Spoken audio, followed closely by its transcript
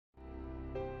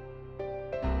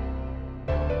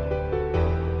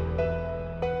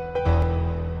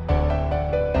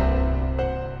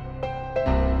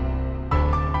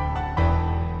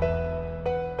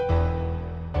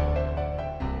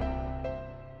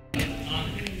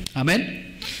አሜን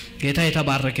ጌታ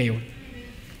የተባረከ ይሁን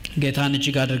ጌታን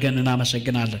እጅግ አድርገን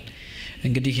እናመሰግናለን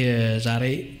እንግዲህ ዛሬ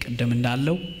ቀደም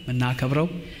እንዳለው እናከብረው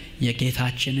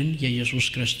የጌታችንን የኢየሱስ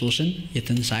ክርስቶስን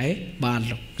የትንሳኤ በዓል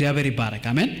ነው እግዚአብሔር ይባረክ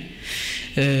አሜን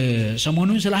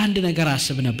ሰሞኑን ስለ አንድ ነገር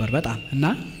አስብ ነበር በጣም እና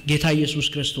ጌታ ኢየሱስ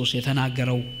ክርስቶስ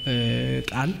የተናገረው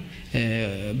ቃል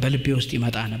በልቤ ውስጥ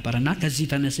ይመጣ ነበርና ከዚህ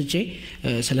ተነስቼ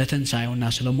ስለ ትንሳኤውና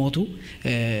ስለ ሞቱ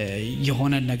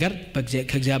የሆነ ነገር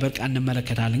ከእግዚአብሔር ቃል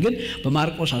እንመለከታለን ግን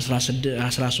በማርቆስ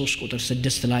 13 ቁጥር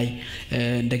 6 ላይ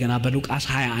እንደገና በሉቃስ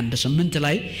 21:8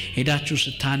 ላይ ሄዳችሁ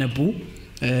ስታነቡ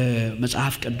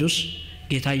መጽሐፍ ቅዱስ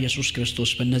ጌታ ኢየሱስ ክርስቶስ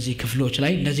በእነዚህ ክፍሎች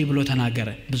ላይ እንደዚህ ብሎ ተናገረ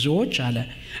ብዙዎች አለ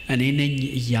እኔ ነኝ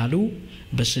እያሉ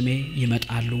በስሜ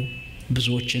ይመጣሉ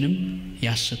ብዙዎችንም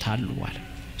ያስታሉ አለ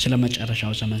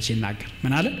ስለመጨረሻው ዘመን ሲናገር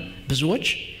ምን አለ ብዙዎች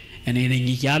እኔ ነኝ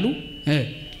እያሉ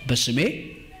በስሜ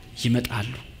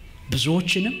ይመጣሉ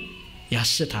ብዙዎችንም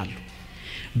ያስታሉ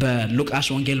በሉቃስ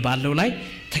ወንጌል ባለው ላይ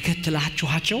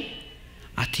ተከትላችኋቸው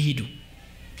አትሂዱ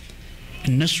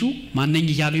እነሱ ማን ነኝ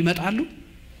እያሉ ይመጣሉ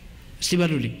እስቲ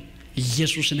በሉልኝ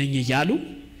ኢየሱስ ነኝ እያሉ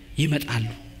ይመጣሉ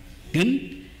ግን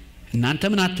እናንተ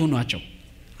ምን አትሆኗቸው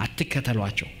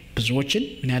አትከተሏቸው ብዙዎችን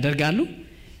ምን ያደርጋሉ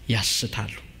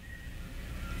ያስታሉ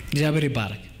እግዚአብሔር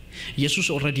ይባረክ ኢየሱስ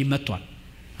ኦሬዲ መጥቷል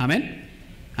አሜን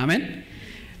አሜን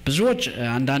ብዙዎች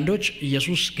አንዳንዶች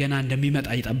ኢየሱስ ገና እንደሚመጣ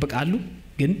ይጠብቃሉ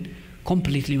ግን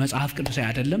ኮምፕሊትሊ መጽሐፍ ቅዱሳዊ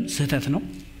አይደለም ስህተት ነው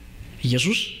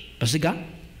ኢየሱስ በስጋ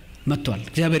መጥቷል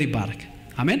እግዚአብሔር ይባረክ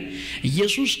አሜን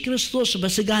ኢየሱስ ክርስቶስ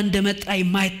በስጋ እንደመጣ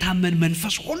የማይታመን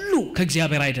መንፈስ ሁሉ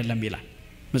ከእግዚአብሔር አይደለም ይላል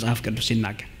መጽሐፍ ቅዱስ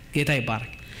ሲናገር ጌታ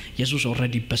ይባረክ ኢየሱስ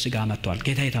ኦሬዲ በስጋ መጥቷል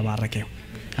ጌታ የተባረከ ይሁን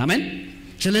አሜን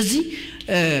ስለዚህ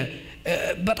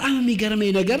በጣም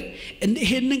የሚገርመኝ ነገር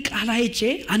ይሄንን ቃል አይቼ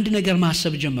አንድ ነገር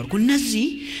ማሰብ ጀመርኩ እነዚህ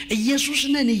ኢየሱስ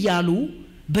ነን ይያሉ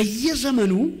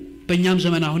በየዘመኑ በእኛም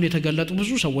ዘመን አሁን የተገለጡ ብዙ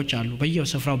ሰዎች አሉ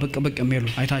በየስፍራው በቅብቅ የሚሉ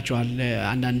አይታቸዋል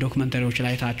አንዳንድ ዶክመንተሪዎች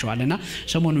ላይ አይታቸዋልና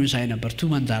ሰሞኑን ሳይ ነበር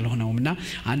 2 months አልሆነውምና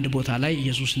አንድ ቦታ ላይ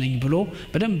ኢየሱስ ነኝ ብሎ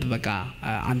በደንብ በቃ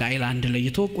አንድ አይላንድ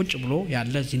ለይቶ ቁጭ ብሎ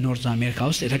ያለ እዚህ ኖርዝ አሜሪካ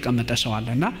ውስጥ የተቀመጠ ሰው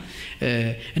አለና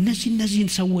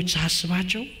እነዚህን ሰዎች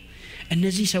ሳስባቸው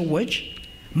እነዚህ ሰዎች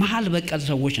መሃል በቀል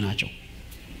ሰዎች ናቸው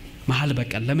መሃል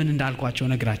በቀል ለምን እንዳልኳቸው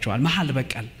ነግራቸዋል መሃል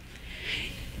በቀል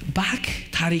ባክ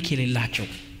ታሪክ የሌላቸው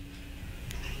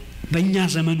በእኛ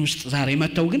ዘመን ውስጥ ዛሬ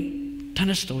መተው ግን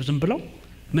ተነስተው ዝም ብለው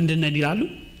ምንድነው ይላሉ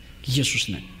ኢየሱስ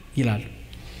ነን ይላሉ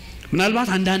ምናልባት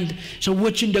አንዳንድ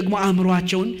ሰዎችን ደግሞ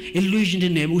አእምሮአቸውን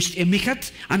ኢሉዥን ውስጥ የሚከት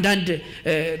አንዳንድ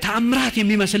ተአምራት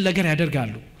የሚመስል ነገር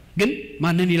ያደርጋሉ ግን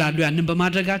ማንን ይላሉ ያንን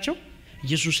በማድረጋቸው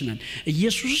ኢየሱስ ነን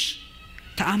ኢየሱስ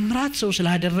ተአምራት ሰው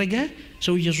ስላደረገ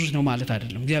ሰው ኢየሱስ ነው ማለት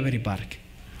አይደለም እግዚአብሔር ይባረክ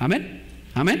አሜን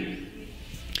አሜን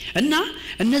እና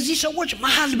እነዚህ ሰዎች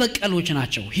መሃል በቀሎች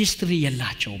ናቸው ሂስትሪ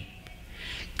የላቸውም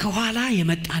ከኋላ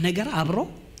የመጣ ነገር አብሮ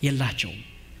የላቸውም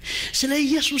ስለ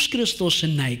ኢየሱስ ክርስቶስ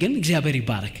እናይ ግን እግዚአብሔር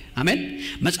ይባረክ አሜን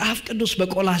መጽሐፍ ቅዱስ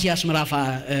በቆላሲያስ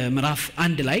ምዕራፍ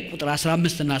 1 ላይ ቁጥር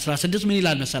 15 እና 16 ምን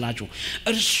ይላል መሰላችሁ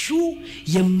እርሱ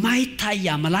የማይታይ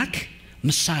አምላክ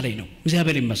ምሳሌ ነው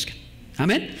እግዚአብሔር ይመስገን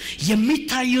አሜን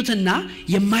የሚታዩትና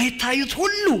የማይታዩት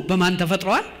ሁሉ በማን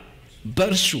ተፈጥረዋል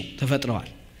በእርሱ ተፈጥረዋል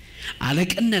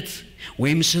አለቅነት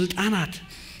ወይም ስልጣናት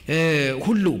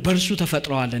ሁሉ በእርሱ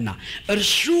ተፈጥረዋልና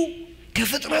እርሱ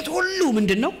ከፍጥረት ሁሉ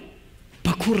ምንድነው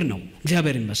በኩር ነው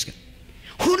እግዚአብሔር ይመስገን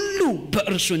ሁሉ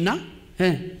በእርሱና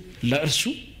ለእርሱ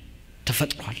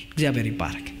ተፈጥሯል እግዚአብሔር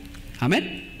ይባረክ አሜን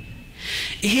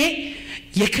ይሄ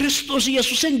የክርስቶስ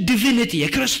ኢየሱስን ዲቪኒቲ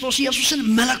የክርስቶስ ኢየሱስን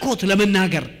መለኮት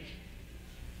ለመናገር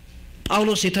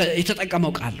ጳውሎስ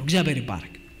የተጠቀመው ቃል ነው እግዚአብሔር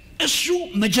ይባረክ እሱ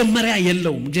መጀመሪያ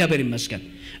የለውም እግዚአብሔር ይመስገን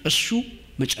እሱ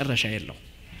መጨረሻ የለው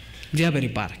እግዚአብሔር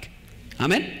ይባረክ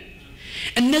አሜን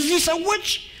እነዚህ ሰዎች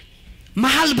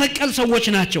መሃል በቀል ሰዎች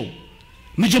ናቸው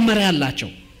መጀመሪያ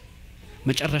ያላቸው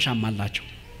መጨረሻም አላቸው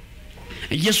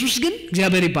ኢየሱስ ግን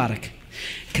እግዚአብሔር ይባረክ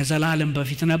ከዘላለም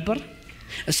በፊት ነበር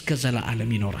እስከ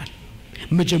ዘላለም ይኖራል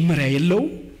መጀመሪያ የለው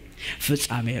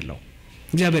ፍጻሜ የለው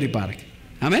እግዚአብሔር ይባረክ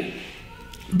አሜን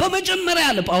በመጀመሪያ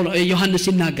ዮሐንስ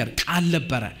ሲናገር ቃል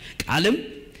ነበረ ቃልም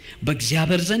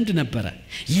በእግዚአብሔር ዘንድ ነበረ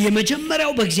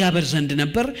የመጀመሪያው በእግዚአብሔር ዘንድ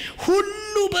ነበር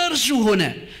ሁሉ በእርሱ ሆነ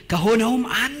ከሆነውም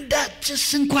አንዳችስ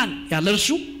እንኳን ያለ እርሱ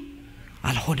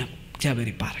አልሆነም እግዚአብሔር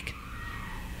ይባረክ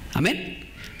አሜን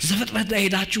ዘፍጥረት ላይ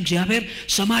ሄዳችሁ እግዚአብሔር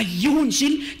ሰማይ ይሁን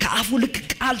ሲል ከአፉ ልክ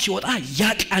ቃል ሲወጣ ያ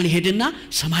ቃል ሄድና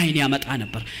ሰማይን ያመጣ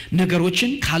ነበር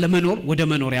ነገሮችን ካለመኖር ወደ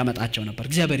መኖር ያመጣቸው ነበር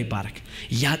እግዚአብሔር ይባረክ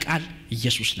ያ ቃል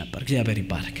ኢየሱስ ነበር እግዚአብሔር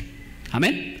ይባረክ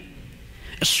አሜን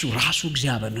እሱ ራሱ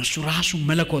እግዚአብሔር ነው እሱ ራሱ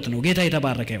መለኮት ነው ጌታ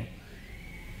የተባረከ ይሁን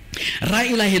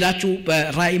ራእይ ላይ ሄዳችሁ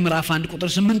በራእይ ምዕራፍ 1 ቁጥር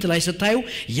 8 ላይ ስታዩ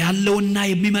ያለውና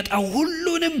የሚመጣው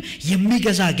ሁሉንም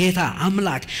የሚገዛ ጌታ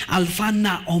አምላክ አልፋና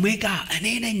ኦሜጋ እኔ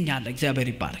ነኝ አለ። እግዚአብሔር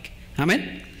ይባረክ። አሜን።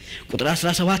 ቁጥር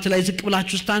 17 ላይ ዝቅ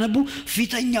ብላችሁ ስታነቡ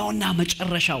ፊተኛውና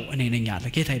መጨረሻው እኔ ነኝ አለ።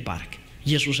 ጌታ ይባረክ።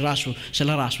 ኢየሱስ ራሱ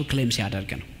ስለራሱ ክሌም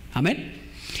ሲያደርግ ነው። አሜን።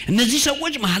 እነዚህ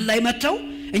ሰዎች መሃል ላይ መተው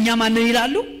እኛ ማንን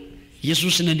ይላሉ?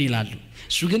 ኢየሱስን ይላሉ።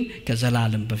 እሱ ግን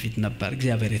ከዘላለም በፊት ነበር።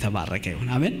 እግዚአብሔር የተባረከ ይሁን።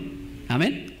 አሜን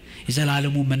አሜን።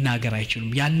 የዘላለሙ መናገር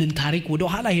አይችሉም። ያንን ታሪክ ወደ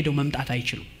ኋላ ሄደው መምጣት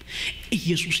አይችሉም።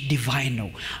 ኢየሱስ ዲቫይን ነው፣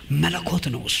 መለኮት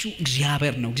ነው። እሱ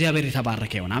እግዚአብሔር ነው። እግዚአብሔር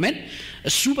የተባረከ ይሁን። አሜን።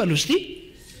 እሱ በሉ እስቲ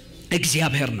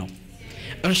እግዚአብሔር ነው።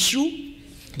 እርሱ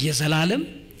የዘላለም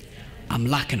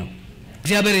አምላክ ነው።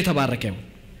 እግዚአብሔር የተባረከ ይሁን።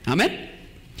 አሜን።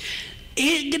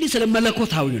 ይሄ እንግዲህ ስለ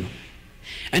መለኮታዊ ነው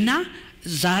እና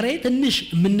ዛሬ ትንሽ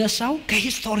የምነሳው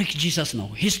ከሂስቶሪክ ጂሰስ ነው።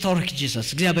 ሂስቶሪክ ጂሰስ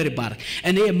እግዚአብሔር ይባረክ።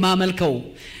 እኔ የማመልከው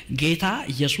ጌታ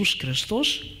ኢየሱስ ክርስቶስ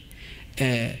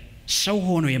ሰው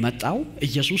ሆኖ የመጣው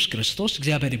ኢየሱስ ክርስቶስ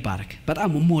እግዚአብሔር ይባረክ።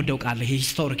 በጣም የምወደው ቃል ይሄ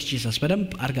ሂስቶሪክ ጂሰስ።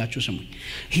 በደንብ አድርጋችሁ ስሙኝ።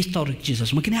 ሂስቶሪክ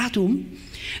ጂሰስ ምክንያቱም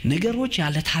ነገሮች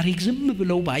ያለ ታሪክ ዝም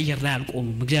ብለው በአየር ላይ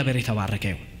አልቆሙም። እግዚአብሔር የተባረከ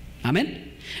ይሁን። አሜን።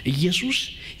 ኢየሱስ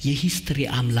የሂስትሪ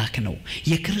አምላክ ነው።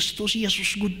 የክርስቶስ ኢየሱስ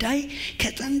ጉዳይ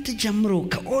ከጥንት ጀምሮ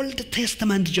ከኦልድ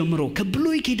ቴስተመንት ጀምሮ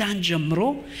ከብሉይ ኪዳን ጀምሮ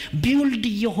ቢውልድ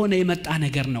የሆነ የመጣ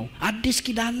ነገር ነው። አዲስ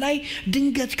ኪዳን ላይ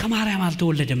ድንገት ከማርያም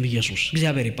አልተወለደም ኢየሱስ።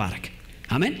 እግዚአብሔር ይባረክ።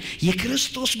 አሜን።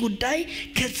 የክርስቶስ ጉዳይ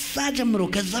ከዛ ጀምሮ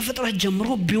ከዛ ፍጥረት ጀምሮ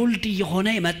ቢውልድ የሆነ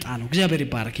የመጣ ነው። እግዚአብሔር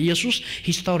ይባረክ። ኢየሱስ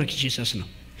ሂስቶሪክ ጂሰስ ነው።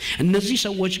 እነዚህ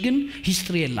ሰዎች ግን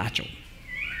ሂስትሪ የላቸው።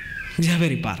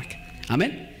 እግዚአብሔር ይባረክ።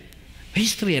 አሜን።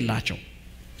 ሂስትሪ የላቸው።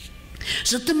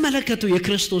 ስትመለከቱ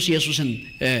የክርስቶስ ኢየሱስን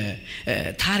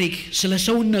ታሪክ ስለ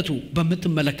ሰውነቱ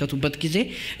በምትመለከቱበት ጊዜ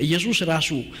ኢየሱስ ራሱ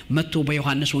መጥቶ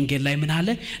በዮሐንስ ወንጌል ላይ ምን አለ?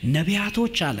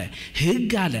 ነቢያቶች አለ፣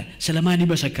 ሕግ አለ ስለማን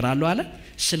ይመሰክራሉ አለ?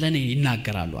 ስለኔ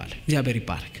ይናገራሉ አለ። እግዚአብሔር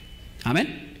ይባረክ። አሜን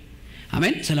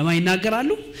አሜን። ስለማን ይናገራሉ?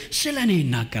 ስለኔ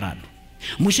ይናገራሉ።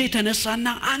 ሙሴ ተነሳና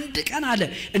አንድ ቀን አለ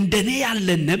እንደኔ ያለ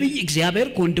ነብይ እግዚአብሔር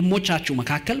ከወንድሞቻችሁ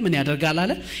መካከል ምን ያደርጋል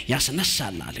አለ?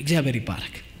 ያስነሳል አለ። እግዚአብሔር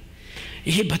ይባረክ።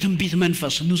 ይሄ በትንቢት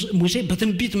መንፈስ ሙሴ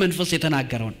በትንቢት መንፈስ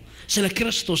የተናገረው ነው ስለ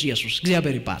ክርስቶስ ኢየሱስ።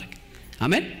 እግዚአብሔር ይባረክ።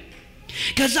 አሜን።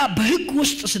 ከዛ በሕግ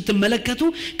ውስጥ ስትመለከቱ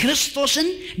ክርስቶስን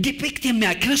ዲፒክት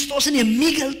ክርስቶስን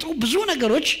የሚገልጡ ብዙ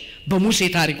ነገሮች በሙሴ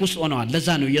ታሪክ ውስጥ ሆነዋል። ለዛ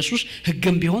ነው ኢየሱስ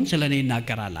ሕግም ቢሆን ስለኔ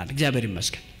ይናገራል አለ። እግዚአብሔር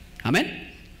ይመስገን። አሜን።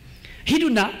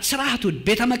 ሂዱና ስርዓቱን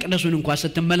ቤተ መቅደሱን እንኳን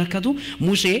ስትመለከቱ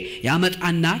ሙሴ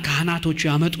ያመጣና ካህናቶቹ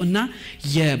ያመጡና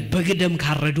የበግ ደም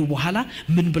ካረዱ በኋላ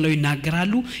ምን ብለው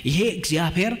ይናገራሉ? ይሄ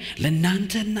እግዚአብሔር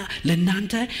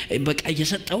ለናንተ በቃ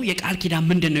የሰጠው የቃል ኪዳን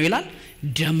ምንድነው ይላል?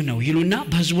 ደም ነው ይሉና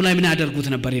በህዝቡ ላይ ምን ያደርጉት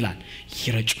ነበር ይላል?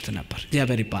 ይረጩት ነበር።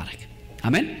 እግዚአብሔር ይባረክ።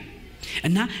 አሜን።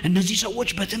 እና እነዚህ ሰዎች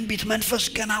በትንቢት መንፈስ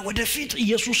ገና ወደፊት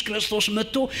ኢየሱስ ክርስቶስ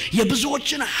መጥቶ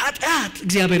የብዙዎችን ኃጢአት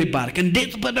እግዚአብሔር ይባረክ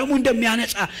እንዴት በደሙ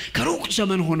እንደሚያነጻ ከሩቅ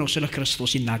ዘመን ሆነው ስለ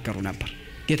ክርስቶስ ይናገሩ ነበር።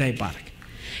 ጌታ ይባረክ።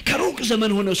 ከሩቅ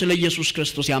ዘመን ሆነው ስለ ኢየሱስ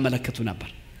ክርስቶስ ያመለክቱ ነበር።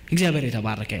 እግዚአብሔር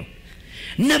የተባረከ ይሁን።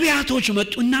 ነቢያቶች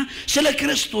መጡና ስለ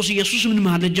ክርስቶስ ኢየሱስ ምን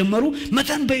ማለት ጀመሩ?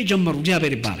 መተንበይ ጀመሩ።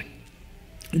 እግዚአብሔር ይባረክ።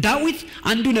 ዳዊት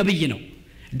አንዱ ነብይ ነው።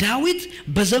 ዳዊት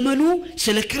በዘመኑ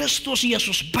ስለ ክርስቶስ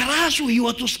ኢየሱስ በራሱ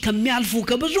ህይወት ውስጥ ከሚያልፉ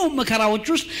ከብዙ መከራዎች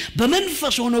ውስጥ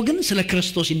በመንፈስ ሆኖ ግን ስለ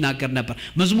ክርስቶስ ይናገር ነበር።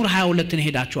 መዝሙር 22ን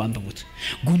ሄዳችሁ አንብቡት።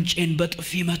 ጉንጬን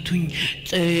በጥፊ መቱኝ፣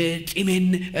 ጢሜን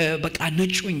በቃ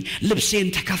ነጩኝ፣ ልብሴን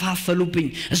ተከፋፈሉብኝ።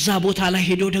 እዛ ቦታ ላይ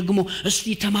ሄዶ ደግሞ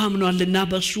እስቲ ተማምኗልና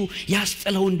በሱ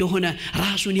ያስጥለው እንደሆነ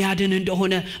ራሱን ያድን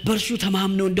እንደሆነ በርሱ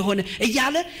ተማምነው እንደሆነ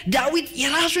እያለ ዳዊት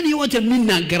የራሱን ህይወት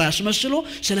የሚናገር አስመስሎ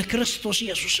ስለ ክርስቶስ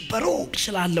ኢየሱስ በሩቅ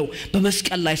ስላለው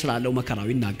በመስቀል ላይ ስላለው መከራው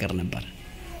ይናገር ነበር።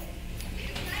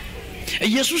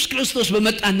 ኢየሱስ ክርስቶስ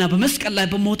በመጣና በመስቀል ላይ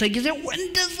በሞተ ጊዜ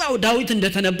እንደዛው ዳዊት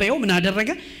እንደተነበየው ምን አደረገ?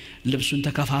 ልብሱን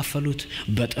ተከፋፈሉት፣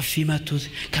 በጥፊ መቱት።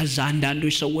 ከዛ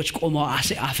አንዳንዶች ሰዎች ቆመው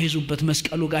አፌዙበት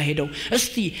መስቀሉ ጋር ሄደው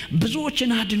እስቲ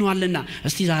ብዙዎችን አድኗልና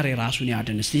እስቲ ዛሬ ራሱን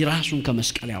ያድን፣ እስቲ ራሱን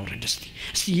ከመስቀል ያውርድ፣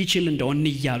 እስቲ ይችል እንደሆነ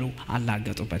እያሉ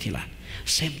አላገጡበት ይላል።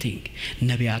 ሴም ቲንግ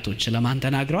ነቢያቶች ስለማን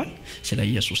ተናግረዋል? ስለ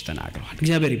ኢየሱስ ተናግረዋል።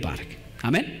 እግዚአብሔር ይባረክ።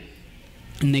 አሜን።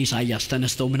 እነ ኢሳይያስ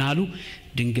ተነስተው ምን አሉ?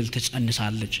 ድንግል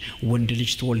ትጸንሳለች፣ ወንድ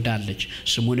ልጅ ትወልዳለች፣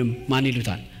 ስሙንም ማን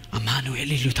ይሉታል? አማኑኤል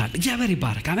ይሉታል። እግዚአብሔር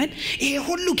ይባረክ። አሜን። ይሄ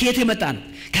ሁሉ ከየት የመጣ ነው?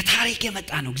 ከታሪክ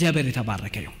የመጣ ነው። እግዚአብሔር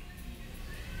የተባረከ ይሁን።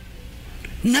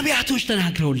 ነቢያቶች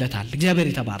ተናግረውለታል። እግዚአብሔር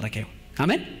የተባረከ ይሁን።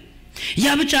 አሜን።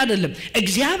 ያ ብቻ አይደለም።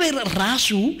 እግዚአብሔር ራሱ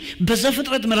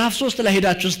በዘፍጥረት ምዕራፍ 3 ላይ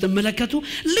ሄዳችሁ ስትመለከቱ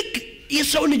ልክ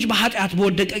የሰው ልጅ በኃጢአት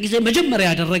በወደቀ ጊዜ መጀመሪያ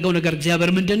ያደረገው ነገር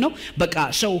እግዚአብሔር ምንድነው? በቃ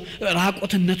ሰው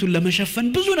ራቆትነቱን ለመሸፈን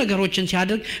ብዙ ነገሮችን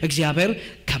ሲያደርግ እግዚአብሔር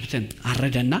ከብትን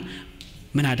አረደና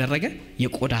ምን አደረገ?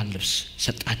 የቆዳን ልብስ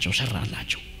ሰጣቸው፣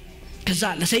 ሰራላቸው። ከዛ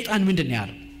ለሰይጣን ምንድነው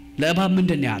ያለው? ለእባብ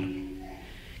ምንድነው ያለው?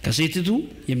 ከሴቲቱ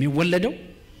የሚወለደው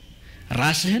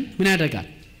ራስህን ምን ያደርጋል?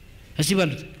 እስቲ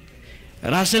በሉት፣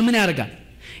 ራስህን ምን ያደርጋል?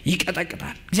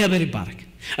 ይቀጠቅጣል። እግዚአብሔር ይባረክ።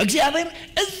 እግዚአብሔር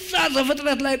እዛ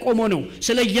ዘፍጥረት ላይ ቆሞ ነው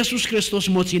ስለ ኢየሱስ ክርስቶስ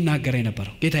ሞት ሲናገር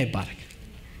የነበረው። ጌታ ይባረክ።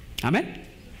 አሜን።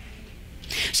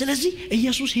 ስለዚህ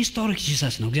ኢየሱስ ሂስቶሪክ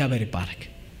ጂሰስ ነው። እግዚአብሔር ይባረክ።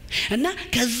 እና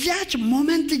ከዚያች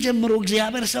ሞመንት ጀምሮ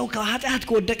እግዚአብሔር ሰው ከኃጢአት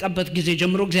ከወደቀበት ጊዜ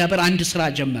ጀምሮ እግዚአብሔር አንድ ስራ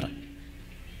ጀመረ።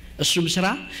 እሱም ስራ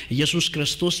ኢየሱስ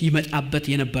ክርስቶስ ይመጣበት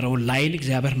የነበረውን ላይን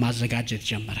እግዚአብሔር ማዘጋጀት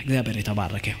ጀመረ። እግዚአብሔር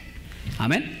የተባረከ ይሁን።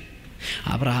 አሜን።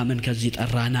 አብርሃምን ከዚህ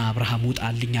ጠራና አብርሃም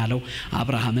ውጣልኝ አለው።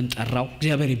 አብርሃምን ጠራው።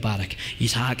 እግዚአብሔር ይባረክ።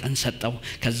 ይስሐቅን ሰጠው።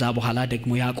 ከዛ በኋላ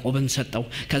ደግሞ ያዕቆብን ሰጠው።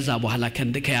 ከዛ በኋላ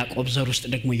ከያዕቆብ ዘር ውስጥ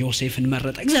ደግሞ ዮሴፍን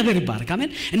መረጠ። እግዚአብሔር ይባረክ።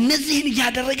 አሜን። እነዚህን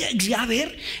ያደረገ እግዚአብሔር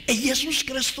ኢየሱስ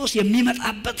ክርስቶስ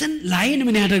የሚመጣበትን ላይን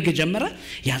ምን ያደርግ ጀመረ?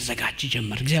 ያዘጋጅ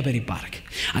ጀመረ። እግዚአብሔር ይባረክ።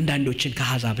 አንዳንዶችን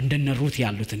ከአሕዛብ እንደነሩት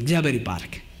ያሉትን እግዚአብሔር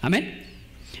ይባረክ። አሜን።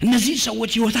 እነዚህ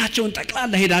ሰዎች ህይወታቸውን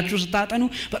ጠቅላላ ሄዳችሁ ስታጠኑ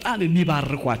በጣም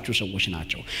የሚባርኳችሁ ሰዎች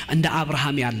ናቸው። እንደ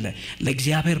አብርሃም ያለ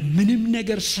ለእግዚአብሔር ምንም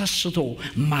ነገር ሰስቶ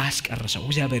ማያስቀርሰው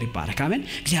እግዚአብሔር ይባረክ። አሜን።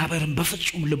 እግዚአብሔርን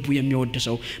በፍጹም ልቡ የሚወድ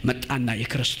ሰው መጣና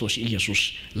የክርስቶስ ኢየሱስ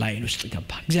ላይን ውስጥ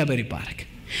ገባ። እግዚአብሔር ይባረክ።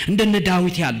 እንደነ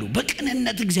ዳዊት ያሉ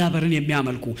በቅንነት እግዚአብሔርን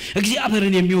የሚያመልኩ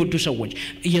እግዚአብሔርን የሚወዱ ሰዎች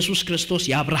ኢየሱስ ክርስቶስ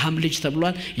የአብርሃም ልጅ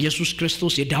ተብሏል። ኢየሱስ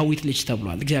ክርስቶስ የዳዊት ልጅ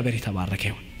ተብሏል። እግዚአብሔር የተባረከ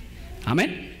ይሁን።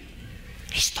 አሜን።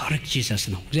 ሂስቶሪክ ጂሰስ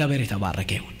ነው። እግዚአብሔር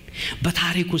የተባረከ ይሁን።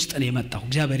 በታሪክ ውስጥ ነው የመጣው።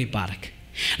 እግዚአብሔር ይባረክ።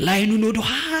 ላይኑን ወደ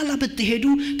ኋላ ብትሄዱ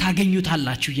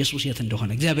ታገኙታላችሁ ኢየሱስ የት እንደሆነ።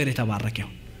 እግዚአብሔር የተባረከ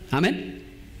ይሁን። አሜን።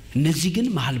 እነዚህ ግን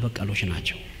መሃል በቀሎች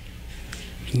ናቸው።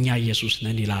 እኛ ኢየሱስ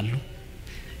ነን ይላሉ።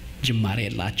 ጅማሬ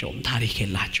የላቸውም፣ ታሪክ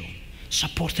የላቸውም፣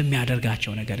 ሰፖርት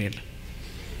የሚያደርጋቸው ነገር የለም።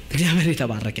 እግዚአብሔር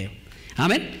የተባረከ ይሁን።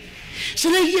 አሜን።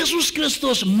 ስለ ኢየሱስ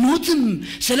ክርስቶስ ሞትም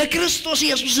ስለ ክርስቶስ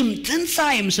ኢየሱስም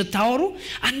ትንሣኤም ስታወሩ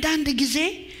አንዳንድ ጊዜ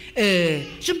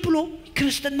ዝም ብሎ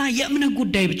ክርስትና የእምነት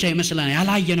ጉዳይ ብቻ ይመስላል።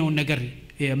 ያላየነውን ነገር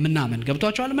የምናምን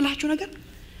ገብቷችኋል የምላችሁ ነገር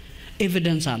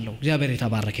ኤቪደንስ አለው። እግዚአብሔር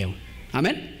የተባረከ ይሁን።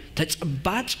 አሜን።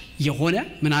 ተጨባጭ የሆነ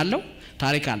ምን አለው?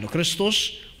 ታሪክ አለው። ክርስቶስ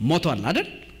ሞቷል አይደል?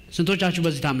 ስንቶቻችሁ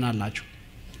በዚህ ታምናላችሁ?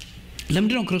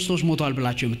 ለምንድን ነው ክርስቶስ ሞቷል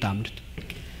ብላችሁ የምታምኑት?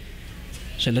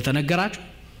 ስለተነገራችሁ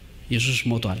ኢየሱስ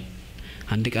ሞቷል፣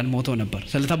 አንድ ቀን ሞቶ ነበር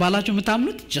ስለተባላችሁ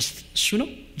የምታምኑት ጀስት እሱ ነው?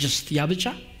 ጀስት ያ ብቻ?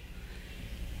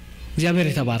 እግዚአብሔር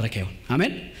የተባረከ ይሁን።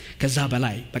 አሜን። ከዛ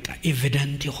በላይ በቃ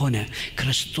ኤቪደንት የሆነ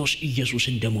ክርስቶስ ኢየሱስ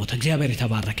እንደሞተ እግዚአብሔር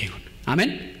የተባረከ ይሁን።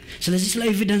 አሜን። ስለዚህ ስለ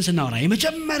ኤቪደንስ እናወራ።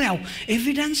 የመጀመሪያው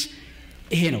ኤቪደንስ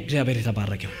ይሄ ነው። እግዚአብሔር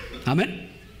የተባረከ ይሁን። አሜን።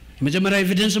 የመጀመሪያው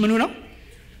ኤቪደንስ ምኑ ነው?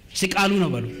 ሲቃሉ ነው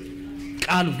በሉ።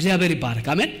 ቃሉ። እግዚአብሔር ይባረክ።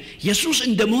 አሜን። ኢየሱስ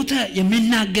እንደሞተ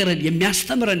የሚናገረን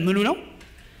የሚያስተምረን ምኑ ነው?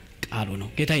 ቃሉ ነው።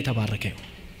 ጌታ የተባረከ ይሁን።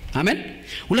 አሜን።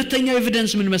 ሁለተኛው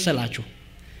ኤቪደንስ ምን መሰላችሁ?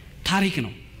 ታሪክ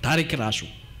ነው። ታሪክ ራሱ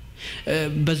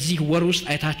በዚህ ወር ውስጥ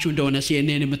አይታችሁ እንደሆነ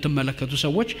CNN የምትመለከቱ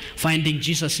ሰዎች ፋይንዲንግ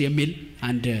ጂሰስ የሚል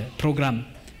አንድ ፕሮግራም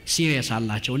ሲሪየስ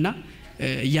አላቸውና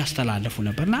እያስተላለፉ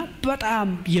ነበርና በጣም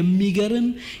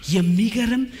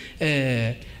የሚገርም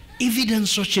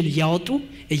ኤቪደንሶችን ያወጡ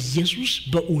ኢየሱስ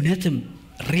በእውነትም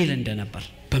ሪል እንደነበር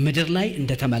በመድር ላይ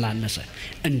እንደተመላለሰ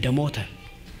እንደሞተ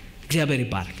እግዚአብሔር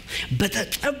ይባረክ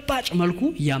በተጨባጭ መልኩ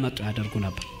ያመጡ ያደርጉ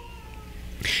ነበር።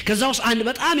 ከዛውስ አንድ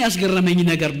በጣም ያስገረመኝ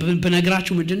ነገር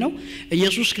በነግራችሁ ምንድነው?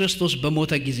 ኢየሱስ ክርስቶስ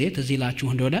በሞተ ጊዜ ተዚላችሁ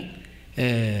እንደሆነ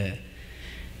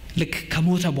ልክ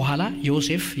ከሞተ በኋላ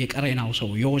ዮሴፍ የቀሬናው ሰው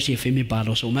ዮሴፍ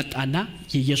የሚባለው ሰው መጣና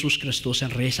የኢየሱስ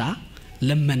ክርስቶስን ሬሳ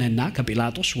ለመነና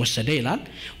ከጲላጦስ ወሰደ ይላል።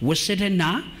 ወሰደና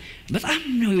በጣም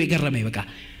ነው የገረመኝ። በቃ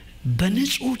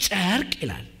በንጹህ ጨርቅ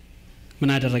ይላል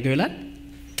ምን አደረገው ይላል?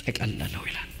 ጠቀለለው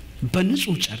ይላል።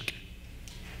 በንጹህ ጨርቅ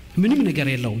ምንም ነገር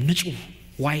የለውም። ንጹህ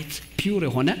ዋይት ፒውር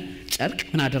የሆነ ጨርቅ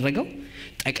ምን አደረገው?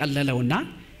 ጠቀለለውና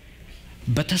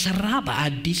በተሰራ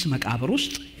በአዲስ መቃብር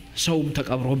ውስጥ ሰው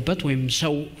ተቀብሮበት ወይም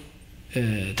ሰው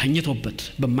ተኝቶበት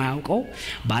በማያውቀው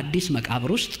በአዲስ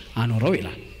መቃብር ውስጥ አኖረው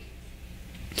ይላል።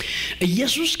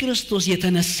 ኢየሱስ ክርስቶስ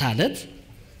የተነሳለት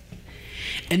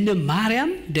እነ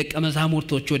ማርያም ደቀ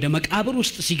መዛሙርቶች ወደ መቃብር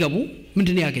ውስጥ ሲገቡ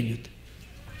ምንድነው ያገኙት?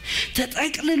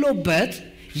 ተጠቅልሎበት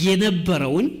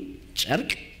የነበረውን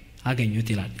ጨርቅ አገኙት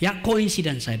ይላል። ያ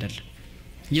ኮኢንሲደንስ አይደለም።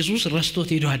 ኢየሱስ ረስቶት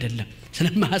ሄዶ አይደለም፣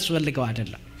 ስለማያስፈልገው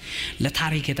አይደለም።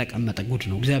 ለታሪክ የተቀመጠ ጉድ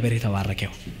ነው። እግዚአብሔር የተባረከ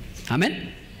ይሁን። አሜን።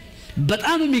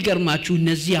 በጣም የሚገርማችሁ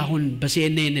እነዚህ አሁን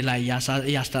በCNN ላይ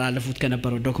ያስተላለፉት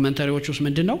ከነበረው ዶክመንተሪዎች ውስጥ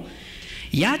ምንድነው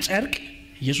ያ ጨርቅ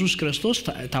ኢየሱስ ክርስቶስ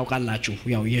ታውቃላችሁ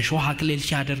ያው የሾህ አክሊል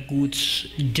ሲያደርጉት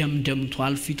ደም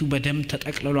ደምቷል፣ ፊቱ በደም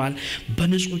ተጠቅልሏል።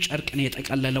 በንጹህ ጨርቅ ነው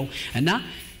የተጠቀለለው እና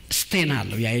ስቴን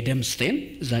አለው ያ የደም ስቴን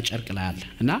እዛ ጨርቅ ላይ አለ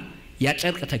እና ያ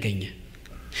ጨርቅ ተገኘ።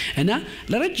 እና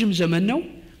ለረጅም ዘመን ነው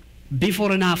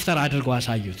ቢፎር እና አፍተር አድርገው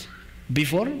አሳዩት።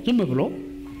 ቢፎር ዝም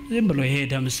ብሎ ይሄ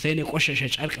ደምስቴን የቆሸሸ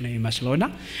ጨርቅ ነው የሚመስለውና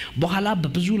በኋላ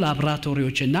በብዙ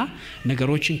ላብራቶሪዎችና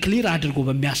ነገሮችን ክሊር አድርጎ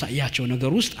በሚያሳያቸው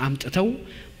ነገር ውስጥ አምጥተው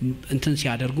እንትን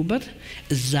ሲያደርጉበት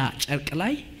እዛ ጨርቅ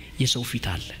ላይ የሰው ፊት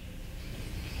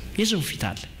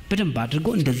አለ። በደንብ አድርጎ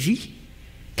እንደዚህ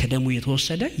ከደሙ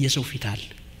የተወሰደ የሰው ፊት አለ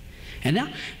እና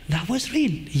that was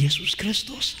real ኢየሱስ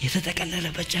ክርስቶስ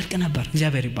የተጠቀለለበት ጨርቅ ነበር።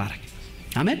 እግዚአብሔር ይባረክ።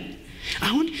 አሜን።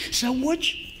 አሁን ሰዎች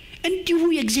እንዲሁ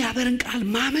የእግዚአብሔርን ቃል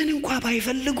ማመን እንኳን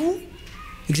ባይፈልጉ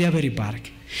እግዚአብሔር ይባረክ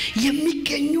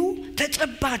የሚገኙ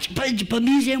ተጨባጭ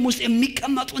በሚዚየም ውስጥ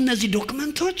የሚቀመጡ እነዚህ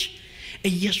ዶክመንቶች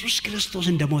ኢየሱስ ክርስቶስ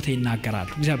እንደሞተ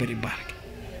ይናገራሉ። እግዚአብሔር ይባረክ።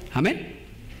 አሜን።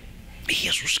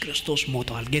 ኢየሱስ ክርስቶስ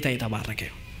ሞቷል። ጌታ የተባረከ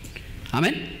ይሁን።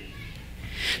 አሜን።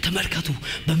 ተመልከቱ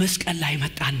በመስቀል ላይ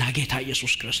መጣና ጌታ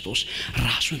ኢየሱስ ክርስቶስ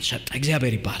ራሱን ሰጠ።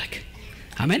 እግዚአብሔር ይባረክ።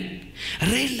 አሜን።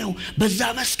 ሬለው በዛ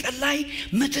መስቀል ላይ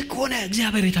ምትክ ሆነ።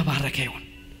 እግዚአብሔር የተባረከ ይሁን።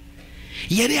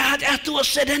 የኔ ኃጢአት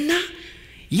ተወሰደና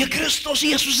የክርስቶስ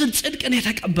ኢየሱስን ጽድቅን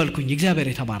የተቀበልኩኝ። እግዚአብሔር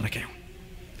የተባረከ ይሁን።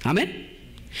 አሜን።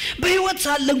 በህይወት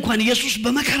ሳለ እንኳን ኢየሱስ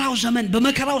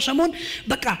በመከራው ሰሞን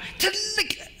ትልቅ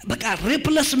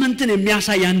ሪፕሌስመንትን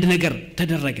የሚያሳይ አንድ ነገር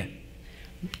ተደረገ።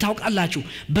 ታውቃላችሁ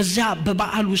በዛ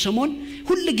በበዓሉ ሰሞን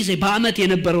ሁሉ ጊዜ በአመት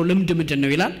የነበረው ልምድ ምንድነው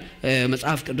ይላል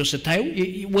መጽሐፍ ቅዱስ ስታዩ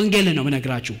ወንጌል ነው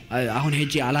መነግራችሁ። አሁን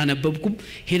ሄጄ አላነበብኩም።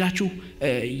 ሄዳችሁ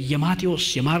የማቴዎስ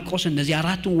የማርቆስ እነዚህ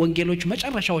አራቱ ወንጌሎች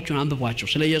መጨረሻዎቹን አንብቧቸው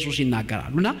ስለ ኢየሱስ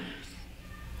ይናገራሉና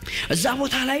እዛ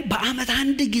ቦታ ላይ በአመት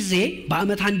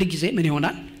አንድ ጊዜ ምን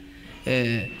ይሆናል?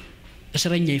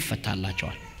 እስረኛ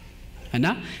ይፈታላቸዋል እና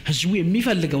ህዝቡ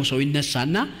የሚፈልገው ሰው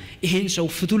ይነሳና ይሄን ሰው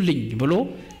ፍቱልኝ ብሎ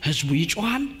ህዝቡ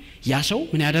ይጮሃል። ያ ሰው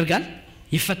ምን ያደርጋል?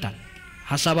 ይፈታል።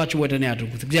 ሐሳባችሁ ወደኔ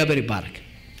ያድርጉት። እግዚአብሔር ይባረክ።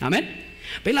 አሜን።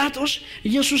 ጲላጦስ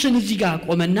ኢየሱስን እዚህ ጋር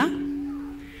ቆመና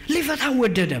ሊፈታው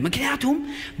ወደደ። ምክንያቱም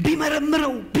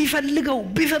ቢመረምረው ቢፈልገው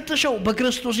ቢፈትሸው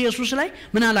በክርስቶስ ኢየሱስ ላይ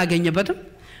ምን አላገኘበትም?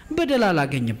 በደል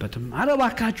አላገኘበትም።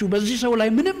 አረባካችሁ በዚህ ሰው ላይ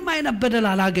ምንም አይነት በደል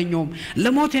አላገኘውም።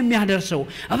 ለሞት የሚያደርሰው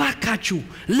እባካችሁ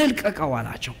ልልቀቀው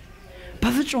አላቸው።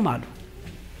 በፍጹም አሉ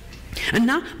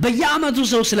እና በየአመቱ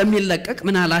ሰው ስለሚለቀቅ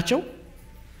ምን አላቸው?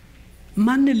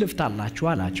 ማን ልፍታላችሁ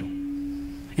አላቸው።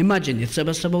 ኢማጂን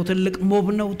የተሰበሰበው ትልቅ ሞብ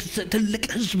ነው፣ ትልቅ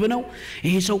ህዝብ ነው።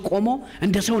 ይሄ ሰው ቆሞ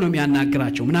እንደ ሰው ነው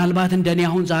የሚያናግራቸው። ምናልባት እንደኔ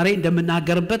አሁን ዛሬ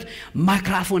እንደምናገርበት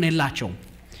ማይክሮፎን የላቸውም።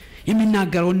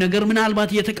 የሚናገረውን ነገር ምናልባት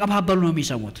እየተቀባበሉ ነው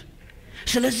የሚሰሙት።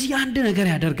 ስለዚህ አንድ ነገር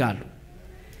ያደርጋሉ።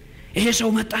 ይሄ ሰው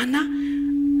መጣና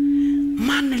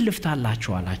ማን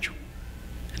ልፍታላችሁ አላቸው።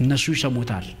 እነሱ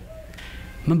ይሰሙታል።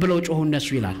 ምን ብለው ጮሁ እነሱ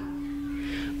ይላል?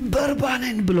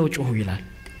 በርባንን ብለው ጮሁ ይላል።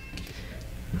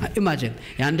 ኢማጂን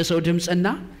የአንድ ሰው ድምጽና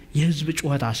የህዝብ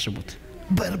ጩኸት አስቡት።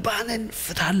 በርባንን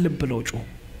ፍታልን ብለው ጮሁ።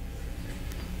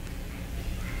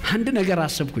 አንድ ነገር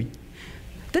አስብኩኝ።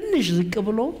 ትንሽ ዝቅ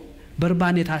ብሎ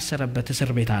በርባን የታሰረበት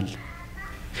እስር ቤት አለ።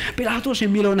 ጲላጦስ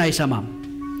የሚለውን አይሰማም።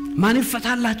 ማን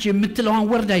ይፈታላችሁ የምትለውን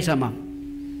ወርድ አይሰማም።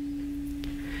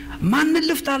 ማን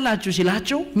ልፍታላችሁ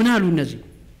ሲላቸው ምን አሉ እነዚህ?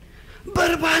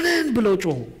 በርባንን ብለው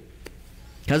ጮሁ።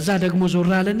 ከዛ ደግሞ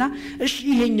ዞር አለና እሺ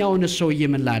ይሄኛውን ሰውዬ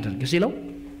ምን ላድርግ ሲለው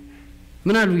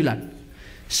ምን አሉ ይላል?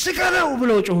 ስቀለው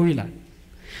ብለው ጮሁ ይላል።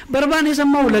 በርባን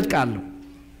የሰማው ሁለት ቃል ነው።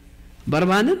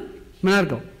 በርባንን ምን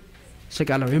አድርገው?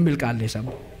 ስቀለው የሚል ቃል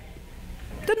የሰማው።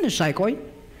 ትንሽ ሳይቆይ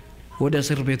ወደ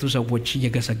እስር ቤቱ ሰዎች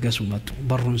እየገሰገሱ መጡ።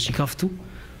 በሩን ሲከፍቱ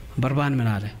በርባን ምን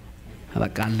አለ?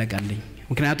 በቃ አለቀልኝ።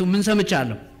 ምክንያቱም ምን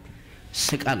ሰምቻለሁ?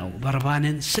 ስቀለው፣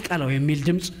 በርባንን ስቀለው የሚል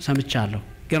ድምጽ ሰምቻለሁ።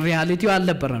 ግን ሪያሊቲው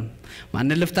አልነበረም።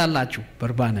 ማን ልፍታላችሁ?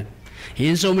 በርባንን።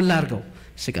 ይሄን ሰው ምን ላድርገው?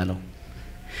 ስቀለው።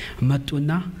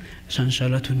 መጡና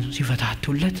ሰንሰለቱን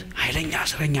ሲፈታቱለት ኃይለኛ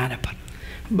እስረኛ ነበር።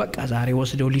 በቃ ዛሬ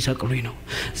ወስደው ሊሰቅሉኝ ነው፣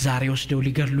 ዛሬ ወስደው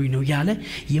ሊገድሉኝ ነው ያለ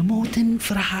የሞትን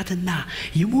ፍርሃትና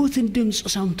የሞትን ድምጽ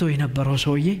ሰምቶ የነበረው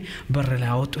ሰውዬ በር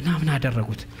ላይ አወጡና ምን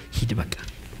አደረጉት? ሂድ በቃ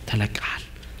ተለቀሃል።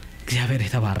 እግዚአብሔር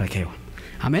የተባረከ ይሁን።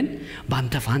 አሜን።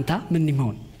 ባንተ ፋንታ ምን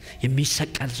ይሆን?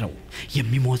 የሚሰቀል ሰው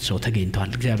የሚሞት ሰው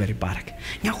ተገኝቷል። እግዚአብሔር ይባረክ።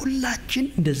 እኛ ሁላችን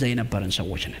እንደዛ የነበረን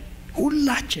ሰዎች ነን።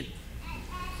 ሁላችን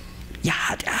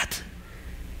የኃጢአት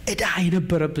ዕዳ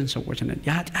የነበረብን ሰዎች ነን።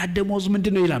 የኃጢአት ደሞዝ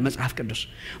ምንድነው ይላል መጽሐፍ ቅዱስ?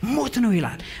 ሞት ነው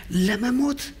ይላል።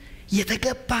 ለመሞት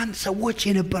የተገባን ሰዎች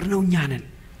የነበርነው እኛ ነን።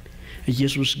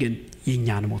 ኢየሱስ ግን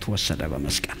የኛን ሞት ወሰደ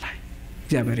በመስቀል ላይ።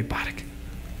 እግዚአብሔር ይባረክ።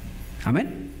 አሜን።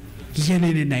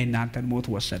 የኔንና የናንተን ሞት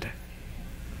ወሰደ።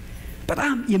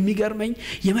 በጣም የሚገርመኝ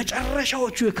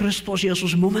የመጨረሻዎቹ የክርስቶስ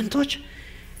ኢየሱስ ሞመንቶች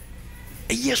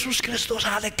ኢየሱስ ክርስቶስ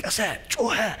አለቀሰ፣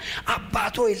 ጮኸ።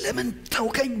 አባቶይ ለምን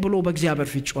ተውከኝ ብሎ በእግዚአብሔር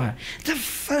ፊት ጮኸ። the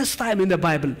first time in the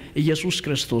Bible ኢየሱስ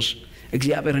ክርስቶስ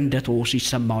እግዚአብሔር እንደተወው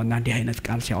ሲሰማውና እንዲህ አይነት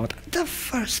ቃል ሲያወጣ the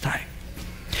first time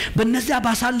በእነዚያ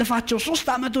ባሳለፋቸው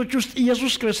 3 ዓመቶች ውስጥ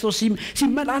ኢየሱስ ክርስቶስ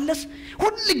ሲመላለስ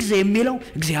ሁሉ ጊዜ የሚለው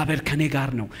እግዚአብሔር ከኔ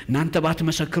ጋር ነው እናንተ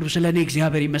ባትመሰክሩ ስለኔ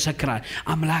እግዚአብሔር ይመሰክራል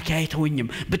አምላኬ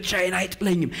አይተወኝም ብቻዬን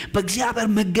አይጥለኝም በእግዚአብሔር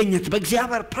መገኘት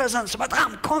በእግዚአብሔር ፕሬዘንስ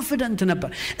በጣም ኮንፊደንት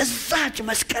ነበር እዛች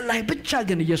መስቀል ላይ ብቻ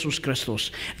ግን ኢየሱስ ክርስቶስ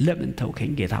ለምን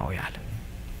ተውከኝ ጌታ ሆይ አለ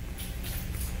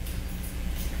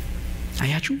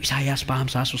አያችሁ ኢሳይያስ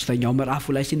በ53ኛው ምዕራፉ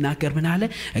ላይ ሲናገር ምን አለ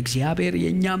እግዚአብሔር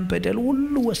የኛም በደል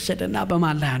ሁሉ ወሰደና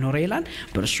በማን ላይ አኖረ ይላል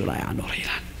በእርሱ ላይ አኖረ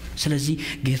ይላል ስለዚህ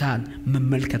ጌታን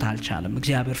መመልከት አልቻለም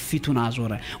እግዚአብሔር ፊቱን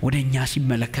አዞረ ወደኛ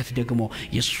ሲመለከት ደግሞ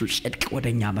የሱ ጽድቅ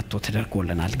ወደኛ መጥቶ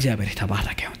ተደርጎልናል እግዚአብሔር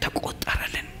የተባረከ ይሁን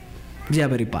ተቆጠረልን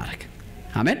እግዚአብሔር ይባረክ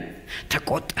አሜን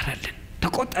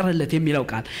ተቆጠረለት የሚለው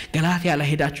ቃል ገላትያ ላይ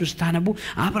ሄዳችሁ ስታነቡ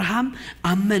አብርሃም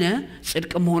አመነ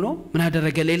ጽድቅም ሆኖ ምን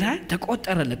አደረገ ሌላ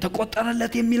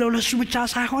ተቆጠረለት የሚለው ለሱ ብቻ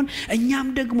ሳይሆን እኛም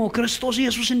ደግሞ ክርስቶስ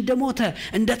ኢየሱስ እንደሞተ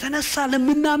እንደተነሳ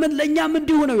ለምናምን ለኛም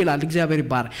እንዲሁ ነው ይላል እግዚአብሔር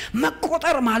ይባረክ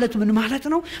መቆጠር ማለት ምን ማለት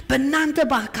ነው በእናንተ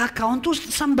ባንክ አካውንት ውስጥ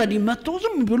ሰንበዲ መጥቶ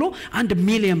ዝም ብሎ 1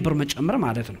 ሚሊዮን ብር መጨመር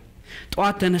ማለት ነው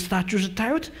ጧት ተነስታችሁ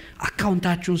ስታዩት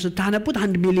አካውንታችሁን ስታነቡት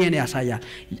 1 ሚሊዮን ያሳያል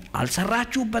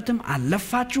አልሰራችሁበትም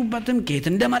አለፋችሁበትም ከየት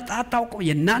እንደመጣ አታውቁም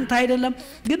የናንተ አይደለም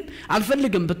ግን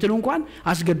አልፈልግም ብትሉ እንኳን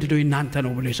አስገድደው እናንተ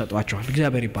ነው ብሎ ይሰጧቸዋል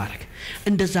እግዚአብሔር ይባረክ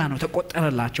እንደዛ ነው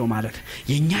ተቆጠረላቸው ማለት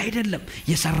የኛ አይደለም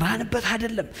የሰራንበት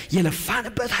አይደለም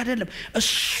የለፋንበት አይደለም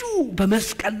እሱ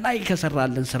በመስቀል ላይ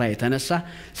ከሰራልን ስራ የተነሳ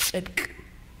ጽድቅ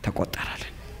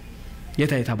ተቆጠረልን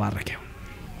ጌታ የተባረከ ይሁን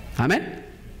አሜን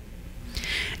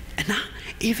እና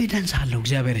ኤቪደንስ አለው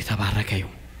እግዚአብሔር የተባረከ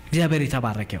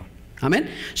ይሁን አሜን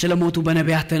ስለሞቱ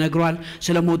በነቢያት ተነግሯል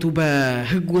ስለሞቱ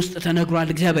በሕግ ውስጥ ተነግሯል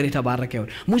እግዚአብሔር የተባረከ ይሁን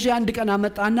ሙሴ አንድ ቀን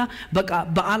አመጣና በቃ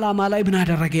በዓላማ ላይ ምን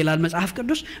አደረገ ይላል መጽሐፍ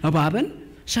ቅዱስ እባብን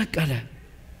ሰቀለ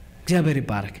እግዚአብሔር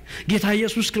ይባረክ ጌታ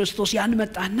ኢየሱስ ክርስቶስ ያን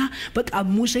መጣና በቃ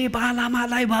ሙሴ በዓላማ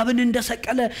ላይ እባብን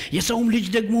እንደሰቀለ የሰውም ልጅ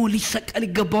ደግሞ ሊሰቀል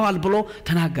ይገባዋል ብሎ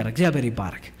ተናገረ እግዚአብሔር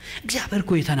ይባረክ እግዚአብሔር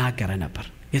እኮ የተናገረ ነበር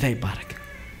ጌታ ይባረክ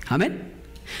አሜን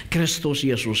ክርስቶስ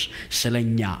ኢየሱስ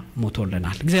ስለኛ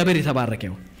ሞቶልናል እግዚአብሔር የተባረከ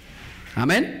ይሁን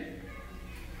አሜን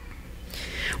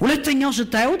ሁለተኛው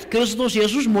ስታዩት ክርስቶስ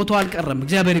ኢየሱስ ሞቶ አልቀረም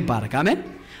እግዚአብሔር ይባረክ አሜን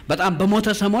በጣም በሞተ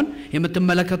ሰሞን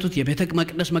የምትመለከቱት የቤተ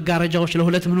መቅደስ መጋረጃዎች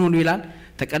ለሁለት ምን ሆኑ ይላል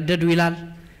ተቀደዱ ይላል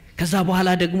ከዛ በኋላ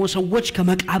ደግሞ ሰዎች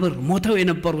ከመቃብር ሞተው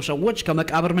የነበሩ ሰዎች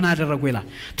ከመቃብር ምን አደረጉ ይላል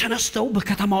ተነስተው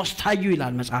በከተማ ውስጥ ታዩ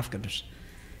ይላል መጽሐፍ ቅዱስ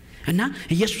እና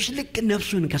ኢየሱስ ልክ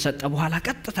ነፍሱን ከሰጠ በኋላ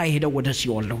ቀጥታ ሄደው ወደ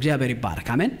ሲኦል ነው እግዚአብሔር ይባረክ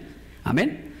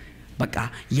አሜን በቃ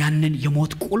ያንን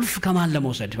የሞት ቁልፍ ከማን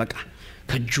ለመውሰድ በቃ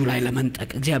ከጁ ላይ ለመንጠቅ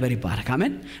እግዚአብሔር ይባረክ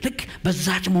አሜን ልክ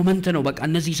በዛች ሞመንት ነው በቃ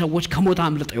እነዚህ ሰዎች ከሞት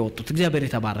አምልጠው የወጡት እግዚአብሔር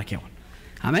የተባረከ ይሁን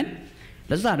አሜን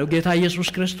ለዛ ነው ጌታ ኢየሱስ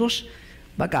ክርስቶስ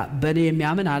በቃ በኔ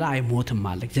የሚያምን አለ አይሞትም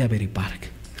አለ እግዚአብሔር ይባረክ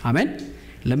አሜን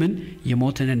ለምን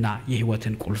የሞትንና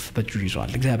የሕይወትን ቁልፍ በእጁ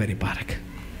ይዟል እግዚአብሔር ይባረክ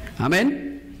አሜን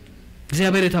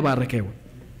እግዚአብሔር የተባረከ ይሁን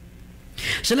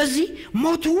ስለዚህ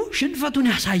ሞቱ ሽንፈቱን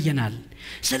ያሳየናል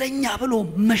ስለኛ ብሎ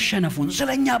መሸነፉን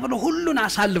ስለኛ ብሎ ሁሉን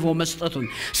አሳልፎ መስጠቱን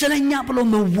ስለኛ ብሎ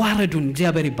መዋረዱን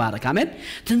እግዚአብሔር ይባረክ አሜን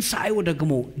ትንሳኤው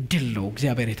ደግሞ ድል ነው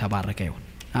እግዚአብሔር የተባረከ ይሁን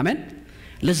አሜን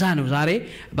ለዛ ነው ዛሬ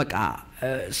በቃ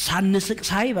ሳንስቅ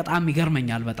ሳይ በጣም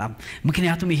ይገርመኛል በጣም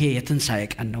ምክንያቱም ይሄ የትንሳኤ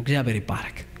ቀን ነው እግዚአብሔር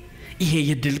ይባረክ ይሄ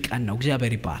የድል ቀን ነው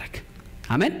እግዚአብሔር ይባረክ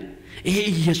አሜን ይሄ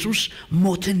ኢየሱስ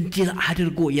ሞትን ድል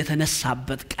አድርጎ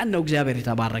የተነሳበት ቀን ነው እግዚአብሔር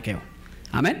የተባረከ ይሁን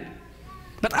አሜን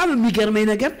በጣም የሚገርመኝ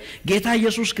ነገር ጌታ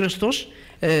ኢየሱስ ክርስቶስ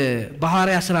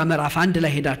በሐዋርያ ሥራ ምዕራፍ 1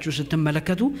 ላይ ሄዳችሁ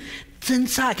ስትመለከቱ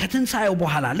ከትንሳኤው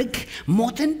በኋላ ልክ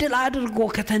ሞትን ድል አድርጎ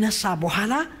ከተነሳ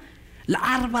በኋላ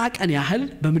ለ40 ቀን ያህል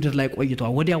በመድር ላይ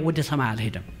ቆይቷል ወዲያው ወደ ሰማይ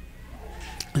አልሄደም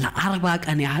ለ40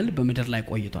 ቀን ያህል በመድር ላይ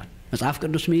ቆይቷል መጽሐፍ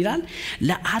ቅዱስ ምን ይላል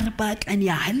ለ40 ቀን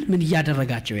ያህል ምን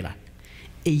ያደረጋቸው ይላል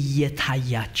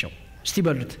እየታያቸው እስቲ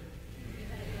በሉት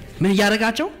ምን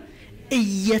ያደረጋቸው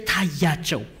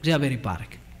እየታያቸው እግዚአብሔር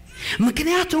ይባረክ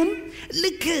ምክንያቱም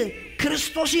ልክ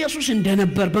ክርስቶስ ኢየሱስ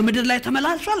እንደነበር በመድር ላይ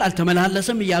ተመላልሷል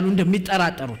አልተመላለሰም እያሉ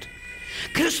እንደሚጠራጠሩት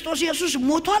ክርስቶስ ኢየሱስ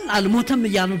ሞቷል አልሞተም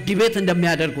እያሉ ዲቤት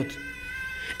እንደሚያደርጉት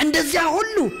እንደዚያ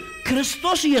ሁሉ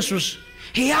ክርስቶስ ኢየሱስ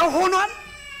ሕያው ሆኗል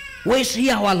ወይስ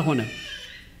ሕያው አልሆነም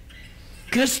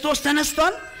ክርስቶስ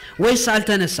ተነስቷል ወይስ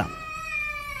አልተነሳም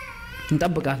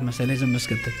እንጠብቃት መሰለኝ ዝም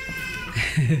እስክትል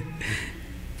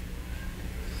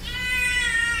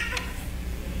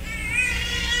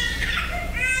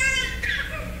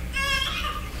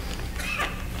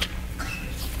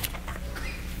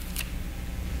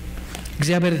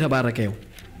እግዚአብሔር የተባረከ ይሁን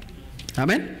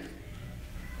አሜን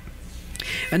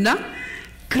እና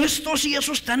ክርስቶስ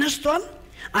ኢየሱስ ተነስቷል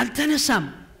አልተነሳም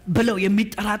ብለው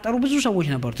የሚጠራጠሩ ብዙ ሰዎች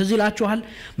ነበሩ ትዝ ይላችኋል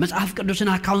መጽሐፍ ቅዱስን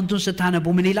አካውንቱን ስታነቡ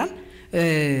ምን ይላል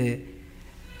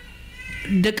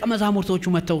ደቀ መዛሙርቶቹ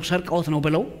መተው ሰርቀውት ነው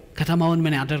ብለው ከተማውን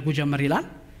ምን ያደርጉ ጀመር ይላል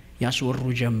ያስወሩ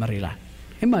ጀመር ይላል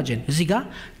ኢማጂን እዚህ ጋር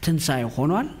ትንሣኤ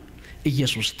ሆኗል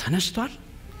ኢየሱስ ተነስቷል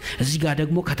እዚህ ጋር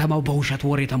ደግሞ ከተማው በውሸት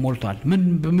ወሬ ተሞልቷል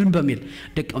ምን በሚል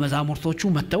ደቀ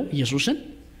መዛሙርቶቹ መተው ኢየሱስን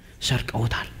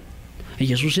ሰርቀውታል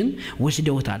ኢየሱስን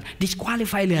ወስደውታል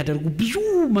ዲስኳሊፋይ ሊያደርጉ ብዙ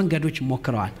መንገዶች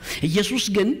ሞክረዋል ኢየሱስ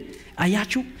ግን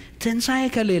አያችሁ ትንሣኤ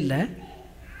ከሌለ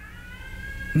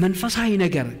መንፈሳዊ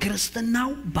ነገር ክርስትናው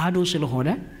ባዶ ስለሆነ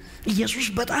ኢየሱስ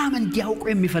በጣም እንዲያውቁ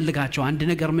የሚፈልጋቸው አንድ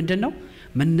ነገር ምንድነው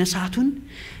መነሳቱን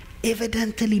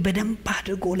ኤቪደንትሊ በደንብ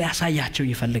አድርጎ ሊያሳያቸው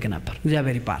ይፈልግ ነበር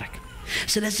እግዚአብሔር ይባረክ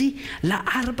ስለዚህ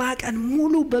ለ40 ቀን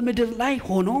ሙሉ በመድር ላይ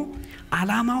ሆኖ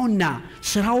ዓላማውና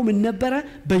ስራው ምን ነበረ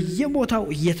በየቦታው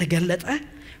እየተገለጠ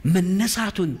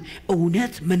መነሳቱን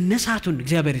እውነት መነሳቱን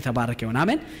እግዚአብሔር የተባረከ ይሁን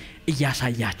አሜን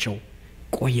እያሳያቸው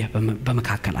ቆየ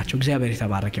በመካከላቸው እግዚአብሔር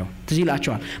የተባረከ ይሁን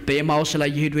ትዚላቸዋል በኤማውስ ላይ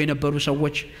ይሄዱ የነበሩ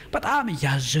ሰዎች በጣም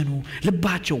ያዘኑ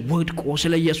ልባቸው ወድቆ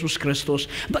ስለ ኢየሱስ ክርስቶስ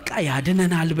በቃ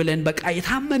ያድነናል ብለን በቃ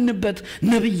የታመንበት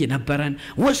ነብይ ነበረን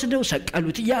ወስደው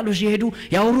ሰቀሉት ይያሉ ሲሄዱ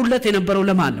ያወሩለት የነበረው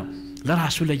ለማን ነው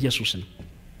ለራሱ ለኢየሱስ ነው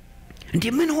እንዴ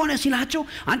ምን ሆነ ሲላቸው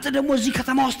አንተ ደግሞ እዚህ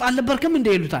ከተማ ውስጥ አልነበርክም እንዴ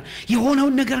ይሉታል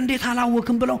የሆነውን ነገር እንዴት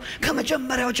አላወቅም ብለው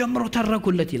ከመጀመሪያው ጀምሮ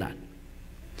ተረኩለት ይላል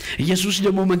ኢየሱስ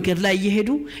ደግሞ መንገድ ላይ ይሄዱ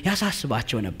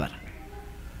ያሳስባቸው ነበር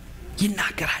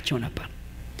ይናገራቸው ነበር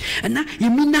እና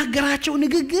የሚናገራቸው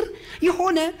ንግግር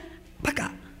የሆነ በቃ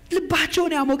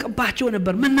ልባቸውን ያሞቅባቸው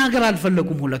ነበር መናገር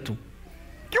አልፈለጉም ሁለቱ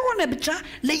የሆነ ብቻ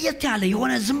ለየት ያለ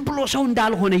የሆነ ዝም ብሎ ሰው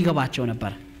እንዳልሆነ ይገባቸው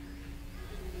ነበር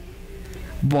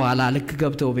በኋላ ልክ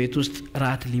ገብተው ቤት ውስጥ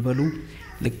ራት ሊበሉ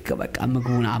ልክ በቃ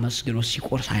ምግቡን አመስግኖ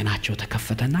ሲቆርስ አይናቸው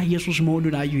ተከፈተና ኢየሱስ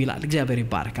መሆኑን አዩ ይላል እግዚአብሔር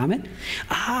ይባረክ አሜን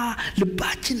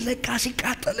ልባችን ለካ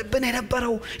ሲቃጠልብን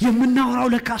የነበረው የምናወራው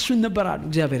ለካ እሱን ነበራሉ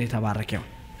እግዚአብሔር የተባረከ ይሁን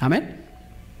አሜን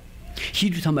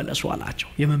ሂዱ ተመለሱ አላቸው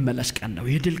የመመለስ ቀን ነው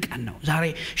የድል ቀን ነው ዛሬ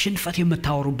ሽንፈት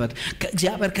የምታወሩበት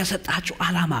ከእግዚአብሔር ከሰጣችሁ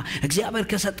ዓላማ እግዚአብሔር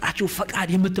ከሰጣችሁ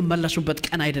ፈቃድ የምትመለሱበት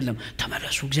ቀን አይደለም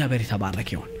ተመለሱ እግዚአብሔር የተባረከ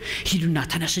ይሁን ሂዱና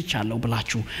ተነስቻለሁ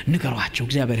ብላችሁ ንገሯቸው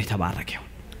እግዚአብሔር የተባረከ ይሁን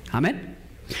አሜን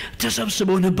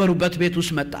ተሰብስበው ነበሩበት ቤት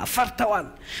ውስጥ መጣ ፈርተዋል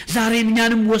ዛሬ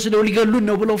እኛንም ወስደው ሊገሉን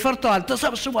ነው ብለው ፈርተዋል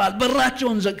ተሰብስበዋል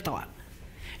በራቸውን ዘግተዋል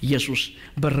ኢየሱስ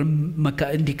በር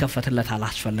እንዲከፈትለት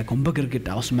አላስፈለገውም በግርግዳ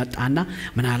ውስጥ መጣና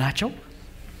ምን አላቸው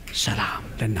ሰላም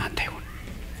ለእናንተ ይሁን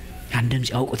ያን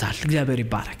ድምጽ ያውቁታል እግዚአብሔር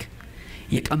ይባረክ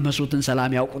የቀመሱትን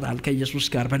ሰላም ያውቁታል ከኢየሱስ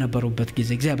ጋር በነበሩበት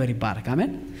ጊዜ እግዚአብሔር ይባረክ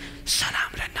አሜን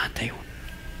ሰላም ለእናንተ ይሁን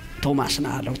ቶማስን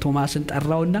አለው ቶማስን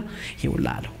ጠራውና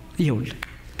ይውላለው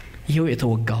ይሄው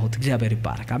የተወጋሁት እግዚአብሔር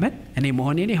ይባረክ አሜን እኔ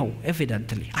መሆኔን ይሄው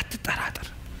ኤቪደንትሊ አትጠራጠር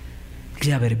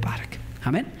እግዚአብሔር ይባረክ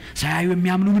አሜን ሳያዩ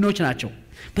የሚያምኑ ምኖች ናቸው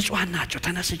ብፁዓን ናቸው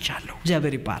ተነስቻለሁ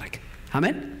እግዚአብሔር ይባረክ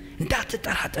አሜን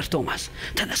እንዳትጠራጠር ቶማስ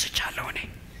ተነስቻለሁ እኔ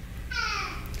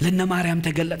ለነ ማርያም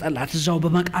ተገለጠላት እዛው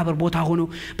በመቃብር ቦታ ሆኖ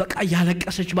በቃ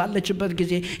ያለቀሰች ባለችበት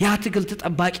ጊዜ ያ ትግልት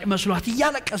ተጠባቂ መስሏት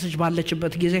ያለቀሰች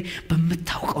ባለችበት ጊዜ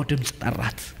በመታወቀው ድምጽ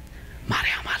ጠራት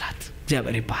ማርያም አላት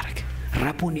እግዚአብሔር ይባረክ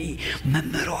ረቡኒ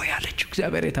መምህሮ ያለችው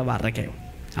እግዚአብሔር የተባረከ ይሁን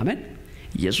አሜን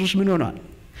ኢየሱስ ምን ሆኗል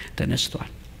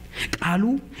ተነስቷል ቃሉ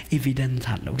ኤቪደንስ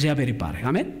አለው እግዚአብሔር ይባረክ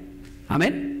አሜን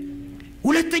አሜን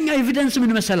ሁለተኛ ኤቪደንስ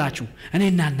ምን መሰላችሁ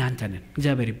እኔና እናንተ ነን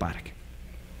እግዚአብሔር ይባረክ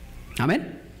አሜን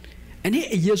እኔ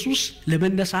ኢየሱስ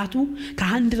ለመነሳቱ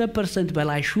ከ100%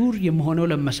 በላይ ሹር የምሆነው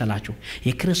ለመሰላችሁ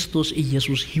የክርስቶስ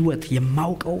ኢየሱስ ህይወት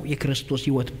የማውቀው የክርስቶስ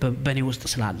ህይወት በኔ ውስጥ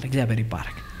ስላለ እግዚአብሔር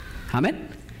ይባረክ አሜን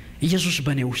ኢየሱስ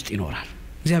በኔ ውስጥ ይኖራል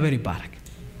እግዚአብሔር ይባረክ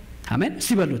አሜን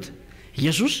ሲበሉት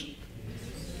ኢየሱስ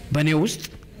በኔ ውስጥ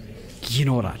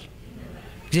ይኖራል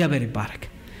እግዚአብሔር ይባረክ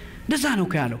እንደዛ ነው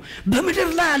ያለው በመድር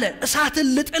ላይ አለ እሳትን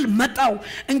ልጥል መጣው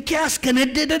እንኪያስ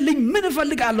ከነደደልኝ ምን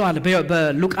እፈልጋለሁ አለ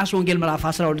በሉቃስ ወንጌል ምዕራፍ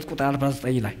 12 ቁጥር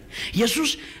 49 ላይ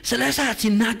ኢየሱስ ስለ እሳት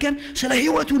ሲናገር ስለ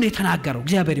ህይወቱ ነው የተናገረው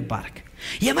እግዚአብሔር ይባረክ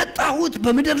የመጣሁት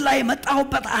በመድር ላይ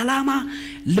የመጣሁበት ዓላማ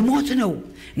ልሞት ነው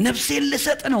ነፍሴን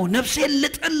ልሰጥ ነው ነፍሴን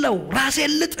ልጥለው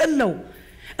ራሴን ልጥለው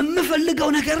እምፈልገው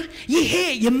ነገር ይሄ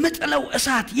የምጥለው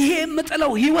እሳት ይሄ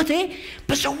የምጥለው ህይወቴ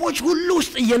በሰዎች ሁሉ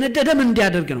ውስጥ እየነደደም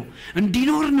እንዲያደርግ ነው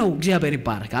እንዲኖር ነው እግዚአብሔር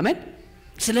ይባረክ አሜን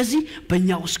ስለዚህ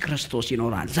በእኛ ውስጥ ክርስቶስ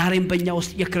ይኖራል ዛሬም በእኛ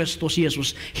ውስጥ የክርስቶስ ኢየሱስ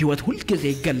ህይወት ሁሉ ጊዜ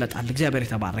ይገለጣል እግዚአብሔር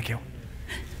የተባረከ ይሁን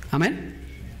አሜን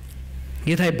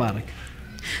ጌታ ይባረክ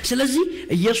ስለዚህ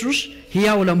ኢየሱስ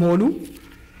ሕያው ለመሆኑ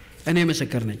እኔ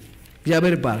ምስክር ነኝ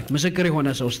እግዚአብሔር ይባረክ ምስክር የሆነ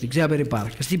ሰው እስቲ እግዚአብሔር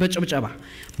ይባረክ እስቲ በጭብጨባ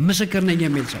ምስክር ነኝ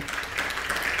የሚል ሰው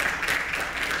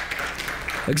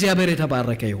እግዚአብሔር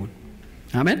የተባረከ ይሁን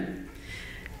አሜን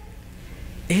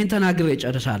ይሄን ተናግሬ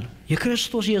ጨርሳለሁ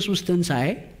የክርስቶስ ኢየሱስ ትንሣኤ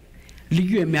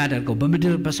ልዩ የሚያደርገው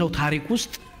በመድር በሰው ታሪክ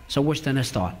ውስጥ ሰዎች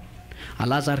ተነስተዋል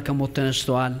አላዛር ከሞት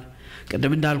ተነስተዋል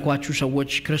ቅድም እንዳልኳችሁ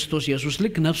ሰዎች ክርስቶስ ኢየሱስ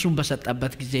ልክ ነፍሱን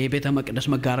በሰጠበት ጊዜ የቤተ መቅደስ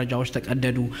መጋረጃዎች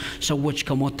ተቀደዱ፣ ሰዎች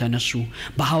ከሞት ተነሱ፣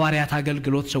 በሐዋርያት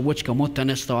አገልግሎት ሰዎች ከሞት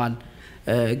ተነስተዋል።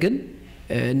 ግን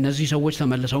እነዚህ ሰዎች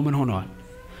ተመልሰው ምን ሆነዋል?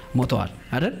 ሞተዋል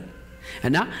አይደል?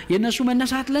 እና የነሱ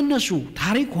መነሳት ለነሱ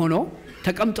ታሪክ ሆኖ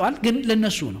ተቀምጧል፣ ግን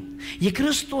ለነሱ ነው።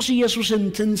 የክርስቶስ ኢየሱስን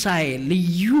ትንሣኤ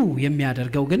ልዩ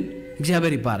የሚያደርገው ግን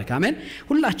እግዚአብሔር ይባረክ። አሜን።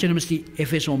 ሁላችንም እስቲ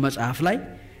ኤፌሶን መጽሐፍ ላይ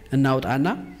እናውጣና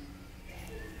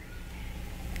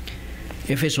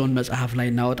ኤፌሶን መጽሐፍ ላይ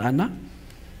እናወጣና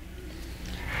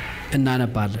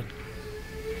እናነባለን።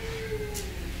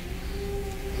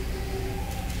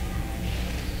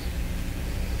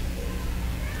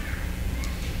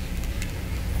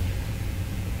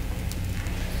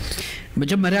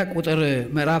 መጀመሪያ ቁጥር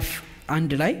ምዕራፍ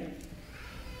 1 ላይ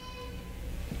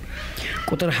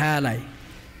ቁጥር 20 ላይ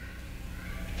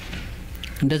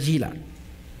እንደዚህ ይላል፣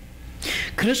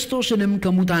 ክርስቶስንም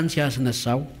ከሙታን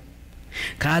ሲያስነሳው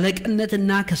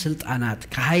ከአለቅነትና ከስልጣናት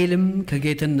ከኃይልም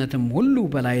ከጌትነትም ሁሉ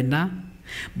በላይና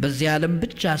በዚህ ዓለም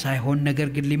ብቻ ሳይሆን ነገር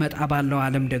ግን ሊመጣ ባለው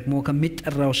ዓለም ደግሞ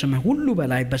ከሚጠራው ስም ሁሉ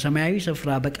በላይ በሰማያዊ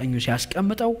ስፍራ በቀኙ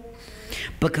ሲያስቀምጠው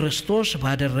በክርስቶስ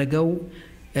ባደረገው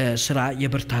ስራ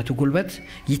የብርታቱ ጉልበት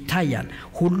ይታያል።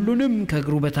 ሁሉንም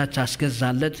ከእግሩ በታች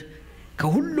አስገዛለት፣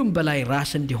 ከሁሉም በላይ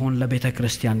ራስ እንዲሆን ለቤተ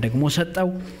ክርስቲያን ደግሞ ሰጠው።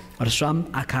 እርሷም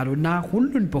አካሉና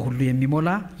ሁሉን በሁሉ የሚሞላ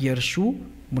የእርሱ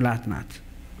ሙላት ናት።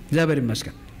 እግዚአብሔር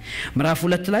ይመስገን። ምዕራፍ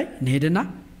 2 ላይ እንሄድና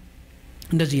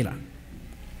እንደዚህ ይላል፣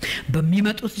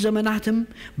 በሚመጡት ዘመናትም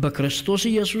በክርስቶስ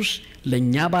ኢየሱስ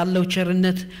ለኛ ባለው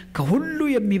ቸርነት ከሁሉ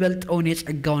የሚበልጠውን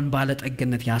የጸጋውን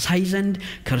ባለጠግነት ያሳይ ዘንድ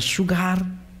ከእርሱ ጋር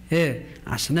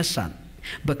አስነሳን።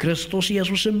 በክርስቶስ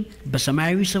ኢየሱስም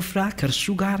በሰማያዊ ስፍራ ከእርሱ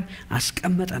ጋር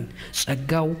አስቀመጠን፣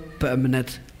 ጸጋው በእምነት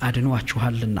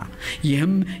አድኗችኋልና።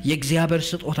 ይህም የእግዚአብሔር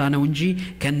ስጦታ ነው እንጂ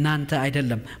ከእናንተ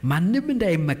አይደለም፣ ማንም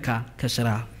እንዳይመካ ከሥራ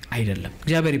አይደለም።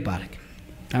 እግዚአብሔር ይባረክ።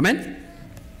 አሜን።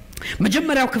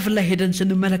 መጀመሪያው ክፍል ላይ ሄደን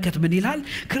ስንመለከት ምን ይላል?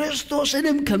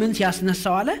 ክርስቶስንም ከምን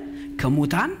ሲያስነሳው አለ?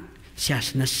 ከሙታን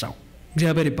ሲያስነሳው።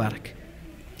 እግዚአብሔር ይባረክ።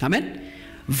 አሜን።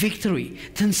 ቪክቶሪ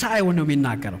ትንሣኤው ነው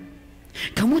የሚናገረው።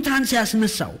 ከሙታን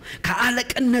ሲያስነሳው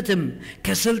ከአለቅነትም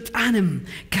ከስልጣንም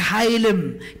ከኃይልም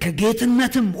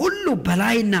ከጌትነትም ሁሉ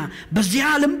በላይና በዚህ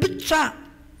ዓለም ብቻ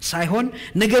ሳይሆን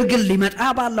ነገር ግን ሊመጣ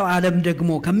ባለው ዓለም ደግሞ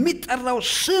ከሚጠራው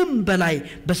ስም በላይ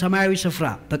በሰማያዊ ስፍራ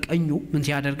በቀኙ ምን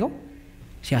ሲያደርገው?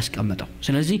 ሲያስቀምጠው።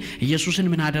 ስለዚህ ኢየሱስን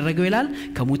ምን አደረገው ይላል?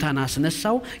 ከሙታን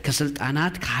አስነሳው፣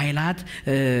 ከስልጣናት ከኃይላት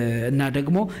እና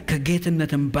ደግሞ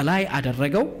ከጌትነትም በላይ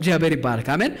አደረገው። እግዚአብሔር ይባረክ።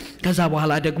 አሜን። ከዛ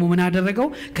በኋላ ደግሞ ምን አደረገው?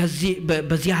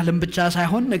 በዚህ ዓለም ብቻ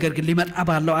ሳይሆን ነገር ግን ሊመጣ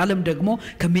ባለው ዓለም ደግሞ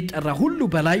ከሚጠራ ሁሉ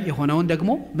በላይ የሆነውን ደግሞ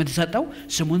ምን ሰጠው?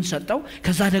 ስሙን ሰጠው።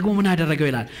 ከዛ ደግሞ ምን አደረገው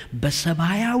ይላል?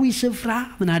 በሰማያዊ ስፍራ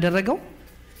ምን አደረገው?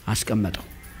 አስቀመጠው።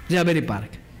 እግዚአብሔር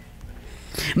ይባረክ።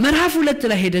 ምዕራፍ 2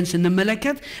 ላይ ሄደን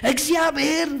ስንመለከት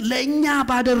እግዚአብሔር ለኛ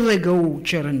ባደረገው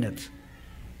ቸርነት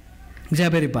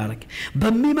እግዚአብሔር ይባረክ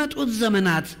በሚመጡት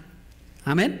ዘመናት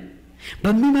አሜን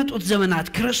በሚመጡት ዘመናት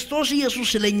ክርስቶስ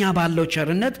ኢየሱስ ለኛ ባለው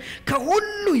ቸርነት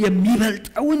ከሁሉ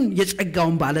የሚበልጠውን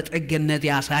የጸጋውን ባለጠግነት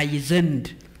ያሳይ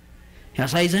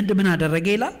ዘንድ ምን አደረገ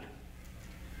ይላል?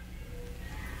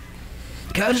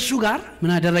 ከእርሱ ጋር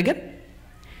ምን አደረገን?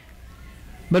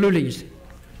 በሉልኝ።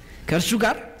 ከእርሱ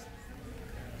ጋር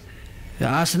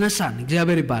አስነሳን።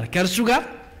 እግዚአብሔር ይባረክ። ከእርሱ ጋር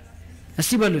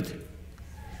እስቲ በሉት።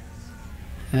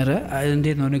 ኧረ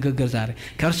እንዴት ነው ንግግር ዛሬ?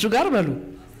 ከእርሱ ጋር በሉ።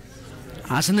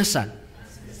 አስነሳን።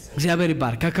 እግዚአብሔር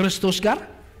ይባረክ። ከክርስቶስ ጋር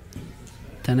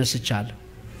ተነስቻለሁ።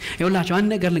 ይኸውላችሁ አንድ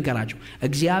ነገር ልንገራችሁ።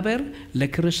 እግዚአብሔር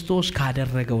ለክርስቶስ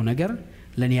ካደረገው ነገር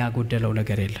ለኔ ያጎደለው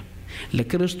ነገር የለም።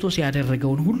 ለክርስቶስ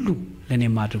ያደረገውን ሁሉ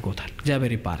ለኔም አድርጎታል።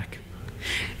 እግዚአብሔር ይባረክ።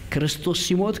 ክርስቶስ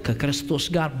ሲሞት ከክርስቶስ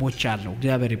ጋር ሞቻለሁ።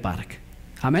 እግዚአብሔር ይባረክ።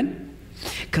 አሜን።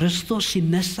 ክርስቶስ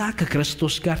ሲነሳ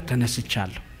ከክርስቶስ ጋር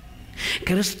ተነስቻለሁ።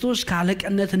 ክርስቶስ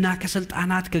ከአለቅነትና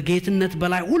ከስልጣናት ከጌትነት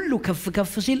በላይ ሁሉ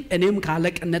ከፍ ሲል እኔም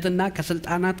ከአለቅነትና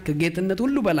ከስልጣናት ከጌትነት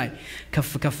ሁሉ በላይ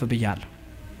ከፍ ብያለሁ።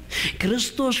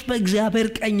 ክርስቶስ በእግዚአብሔር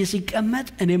ቀኝ ሲቀመጥ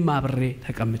እኔም አብሬ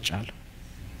ተቀምጫለሁ።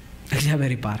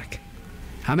 እግዚአብሔር ይባረክ።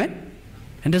 አሜን።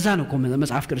 እንደዛ ነው እኮ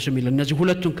መጽሐፍ ቅዱስ የሚለው። እነዚህ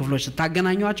ሁለቱን ክፍሎች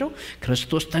ስታገናኙአቸው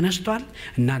ክርስቶስ ተነስቷል፣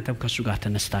 እናንተም ከሱ ጋር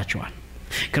ተነስታችኋል።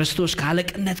 ክርስቶስ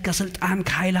ከአለቅነት ከስልጣን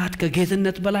ከኃይላት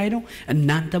ከጌትነት በላይ ነው፣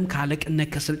 እናንተም ከአለቅነት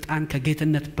ከስልጣን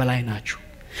ከጌትነት በላይ ናችሁ።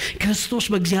 ክርስቶስ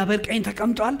በእግዚአብሔር ቀኝ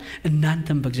ተቀምጧል፣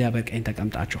 እናንተም በእግዚአብሔር ቀኝ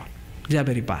ተቀምጣችኋል።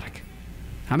 እግዚአብሔር ይባረክ።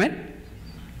 አሜን።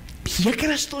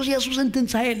 የክርስቶስ ኢየሱስን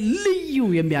ትንሣኤ ልዩ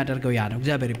የሚያደርገው ያ ነው።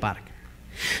 እግዚአብሔር ይባረክ።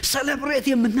 ሰለብሬት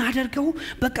የምናደርገው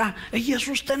በቃ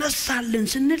ኢየሱስ ተነሳልን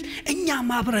ስንል እኛም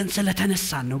አብረን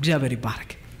ስለተነሳን ነው። እግዚአብሔር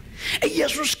ይባረክ።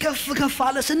 ኢየሱስ ከፍ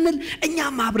አለ ስንል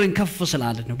እኛም አብረን ከፍ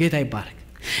ስላለን ነው። ጌታ ይባረክ።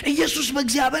 ኢየሱስ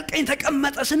በእግዚአብሔር ቀኝ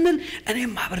ተቀመጠ ስንል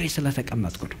እኔም አብሬ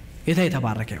ስለተቀመጥኩ ነው። ጌታ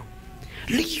የተባረከ ይሁን።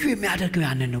 ልዩ የሚያደርገው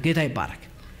ያንን ነው። ጌታ ይባረክ።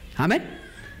 አሜን።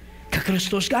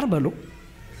 ከክርስቶስ ጋር በሉ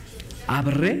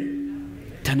አብሬ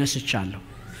ተነስቻለሁ።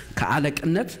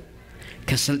 ከአለቅነት፣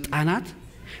 ከስልጣናት፣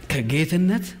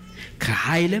 ከጌትነት፣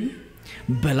 ከኃይልም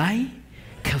በላይ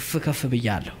ከፍ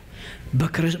ብያለሁ።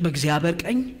 በእግዚአብሔር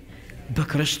ቀኝ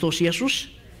በክርስቶስ ኢየሱስ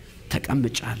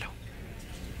ተቀምጫለሁ።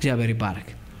 እግዚአብሔር ይባረክ።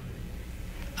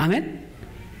 አሜን።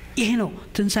 ይሄ ነው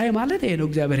ትንሣኤ ማለት ይሄ ነው።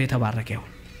 እግዚአብሔር የተባረከ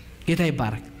ይሁን። ጌታ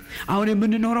ይባረክ። አሁን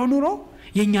የምንኖረው ኑሮ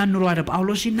የኛን ኑሮ አይደል?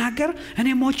 ጳውሎስ ሲናገር እኔ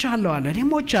ሞቻለሁ አለ። እኔ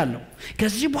ሞቻለሁ።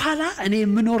 ከዚህ በኋላ እኔ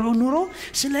የምኖረው ኑሮ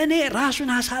ስለኔ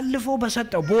ራሱን አሳልፎ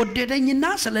በሰጠው በወደደኝና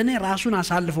ስለኔ ራሱን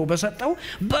አሳልፎ በሰጠው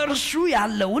በእርሱ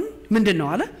ያለውን ምንድነው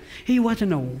አለ? ሕይወት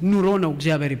ነው፣ ኑሮ ነው።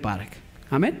 እግዚአብሔር ይባረክ።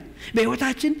 አሜን።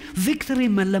 በሕይወታችን ቪክቶሪ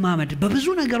መለማመድ በብዙ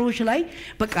ነገሮች ላይ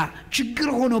በቃ ችግር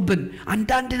ሆኖብን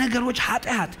አንዳንድ ነገሮች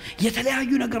ኃጢአት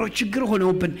የተለያዩ ነገሮች ችግር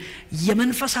ሆነውብን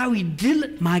የመንፈሳዊ ድል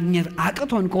ማግኘት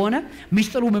አቅቶን ከሆነ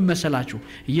ሚስጥሩ ምን መሰላችሁ?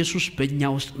 ኢየሱስ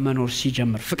በእኛ ውስጥ መኖር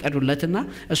ሲጀምር ፍቀዱለትና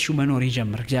እሱ መኖር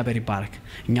ይጀምር። እግዚአብሔር ይባረክ።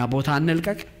 እኛ ቦታ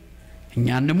እንልቀቅ፣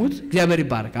 እኛ እንሙት። እግዚአብሔር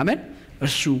ይባረክ። አሜን።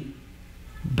 እሱ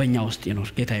በእኛ ውስጥ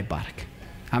ይኖር። ጌታ ይባረክ።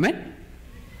 አሜን።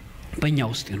 በእኛ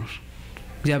ውስጥ ይኖር።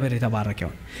 እግዚአብሔር የተባረከ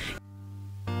ይሁን።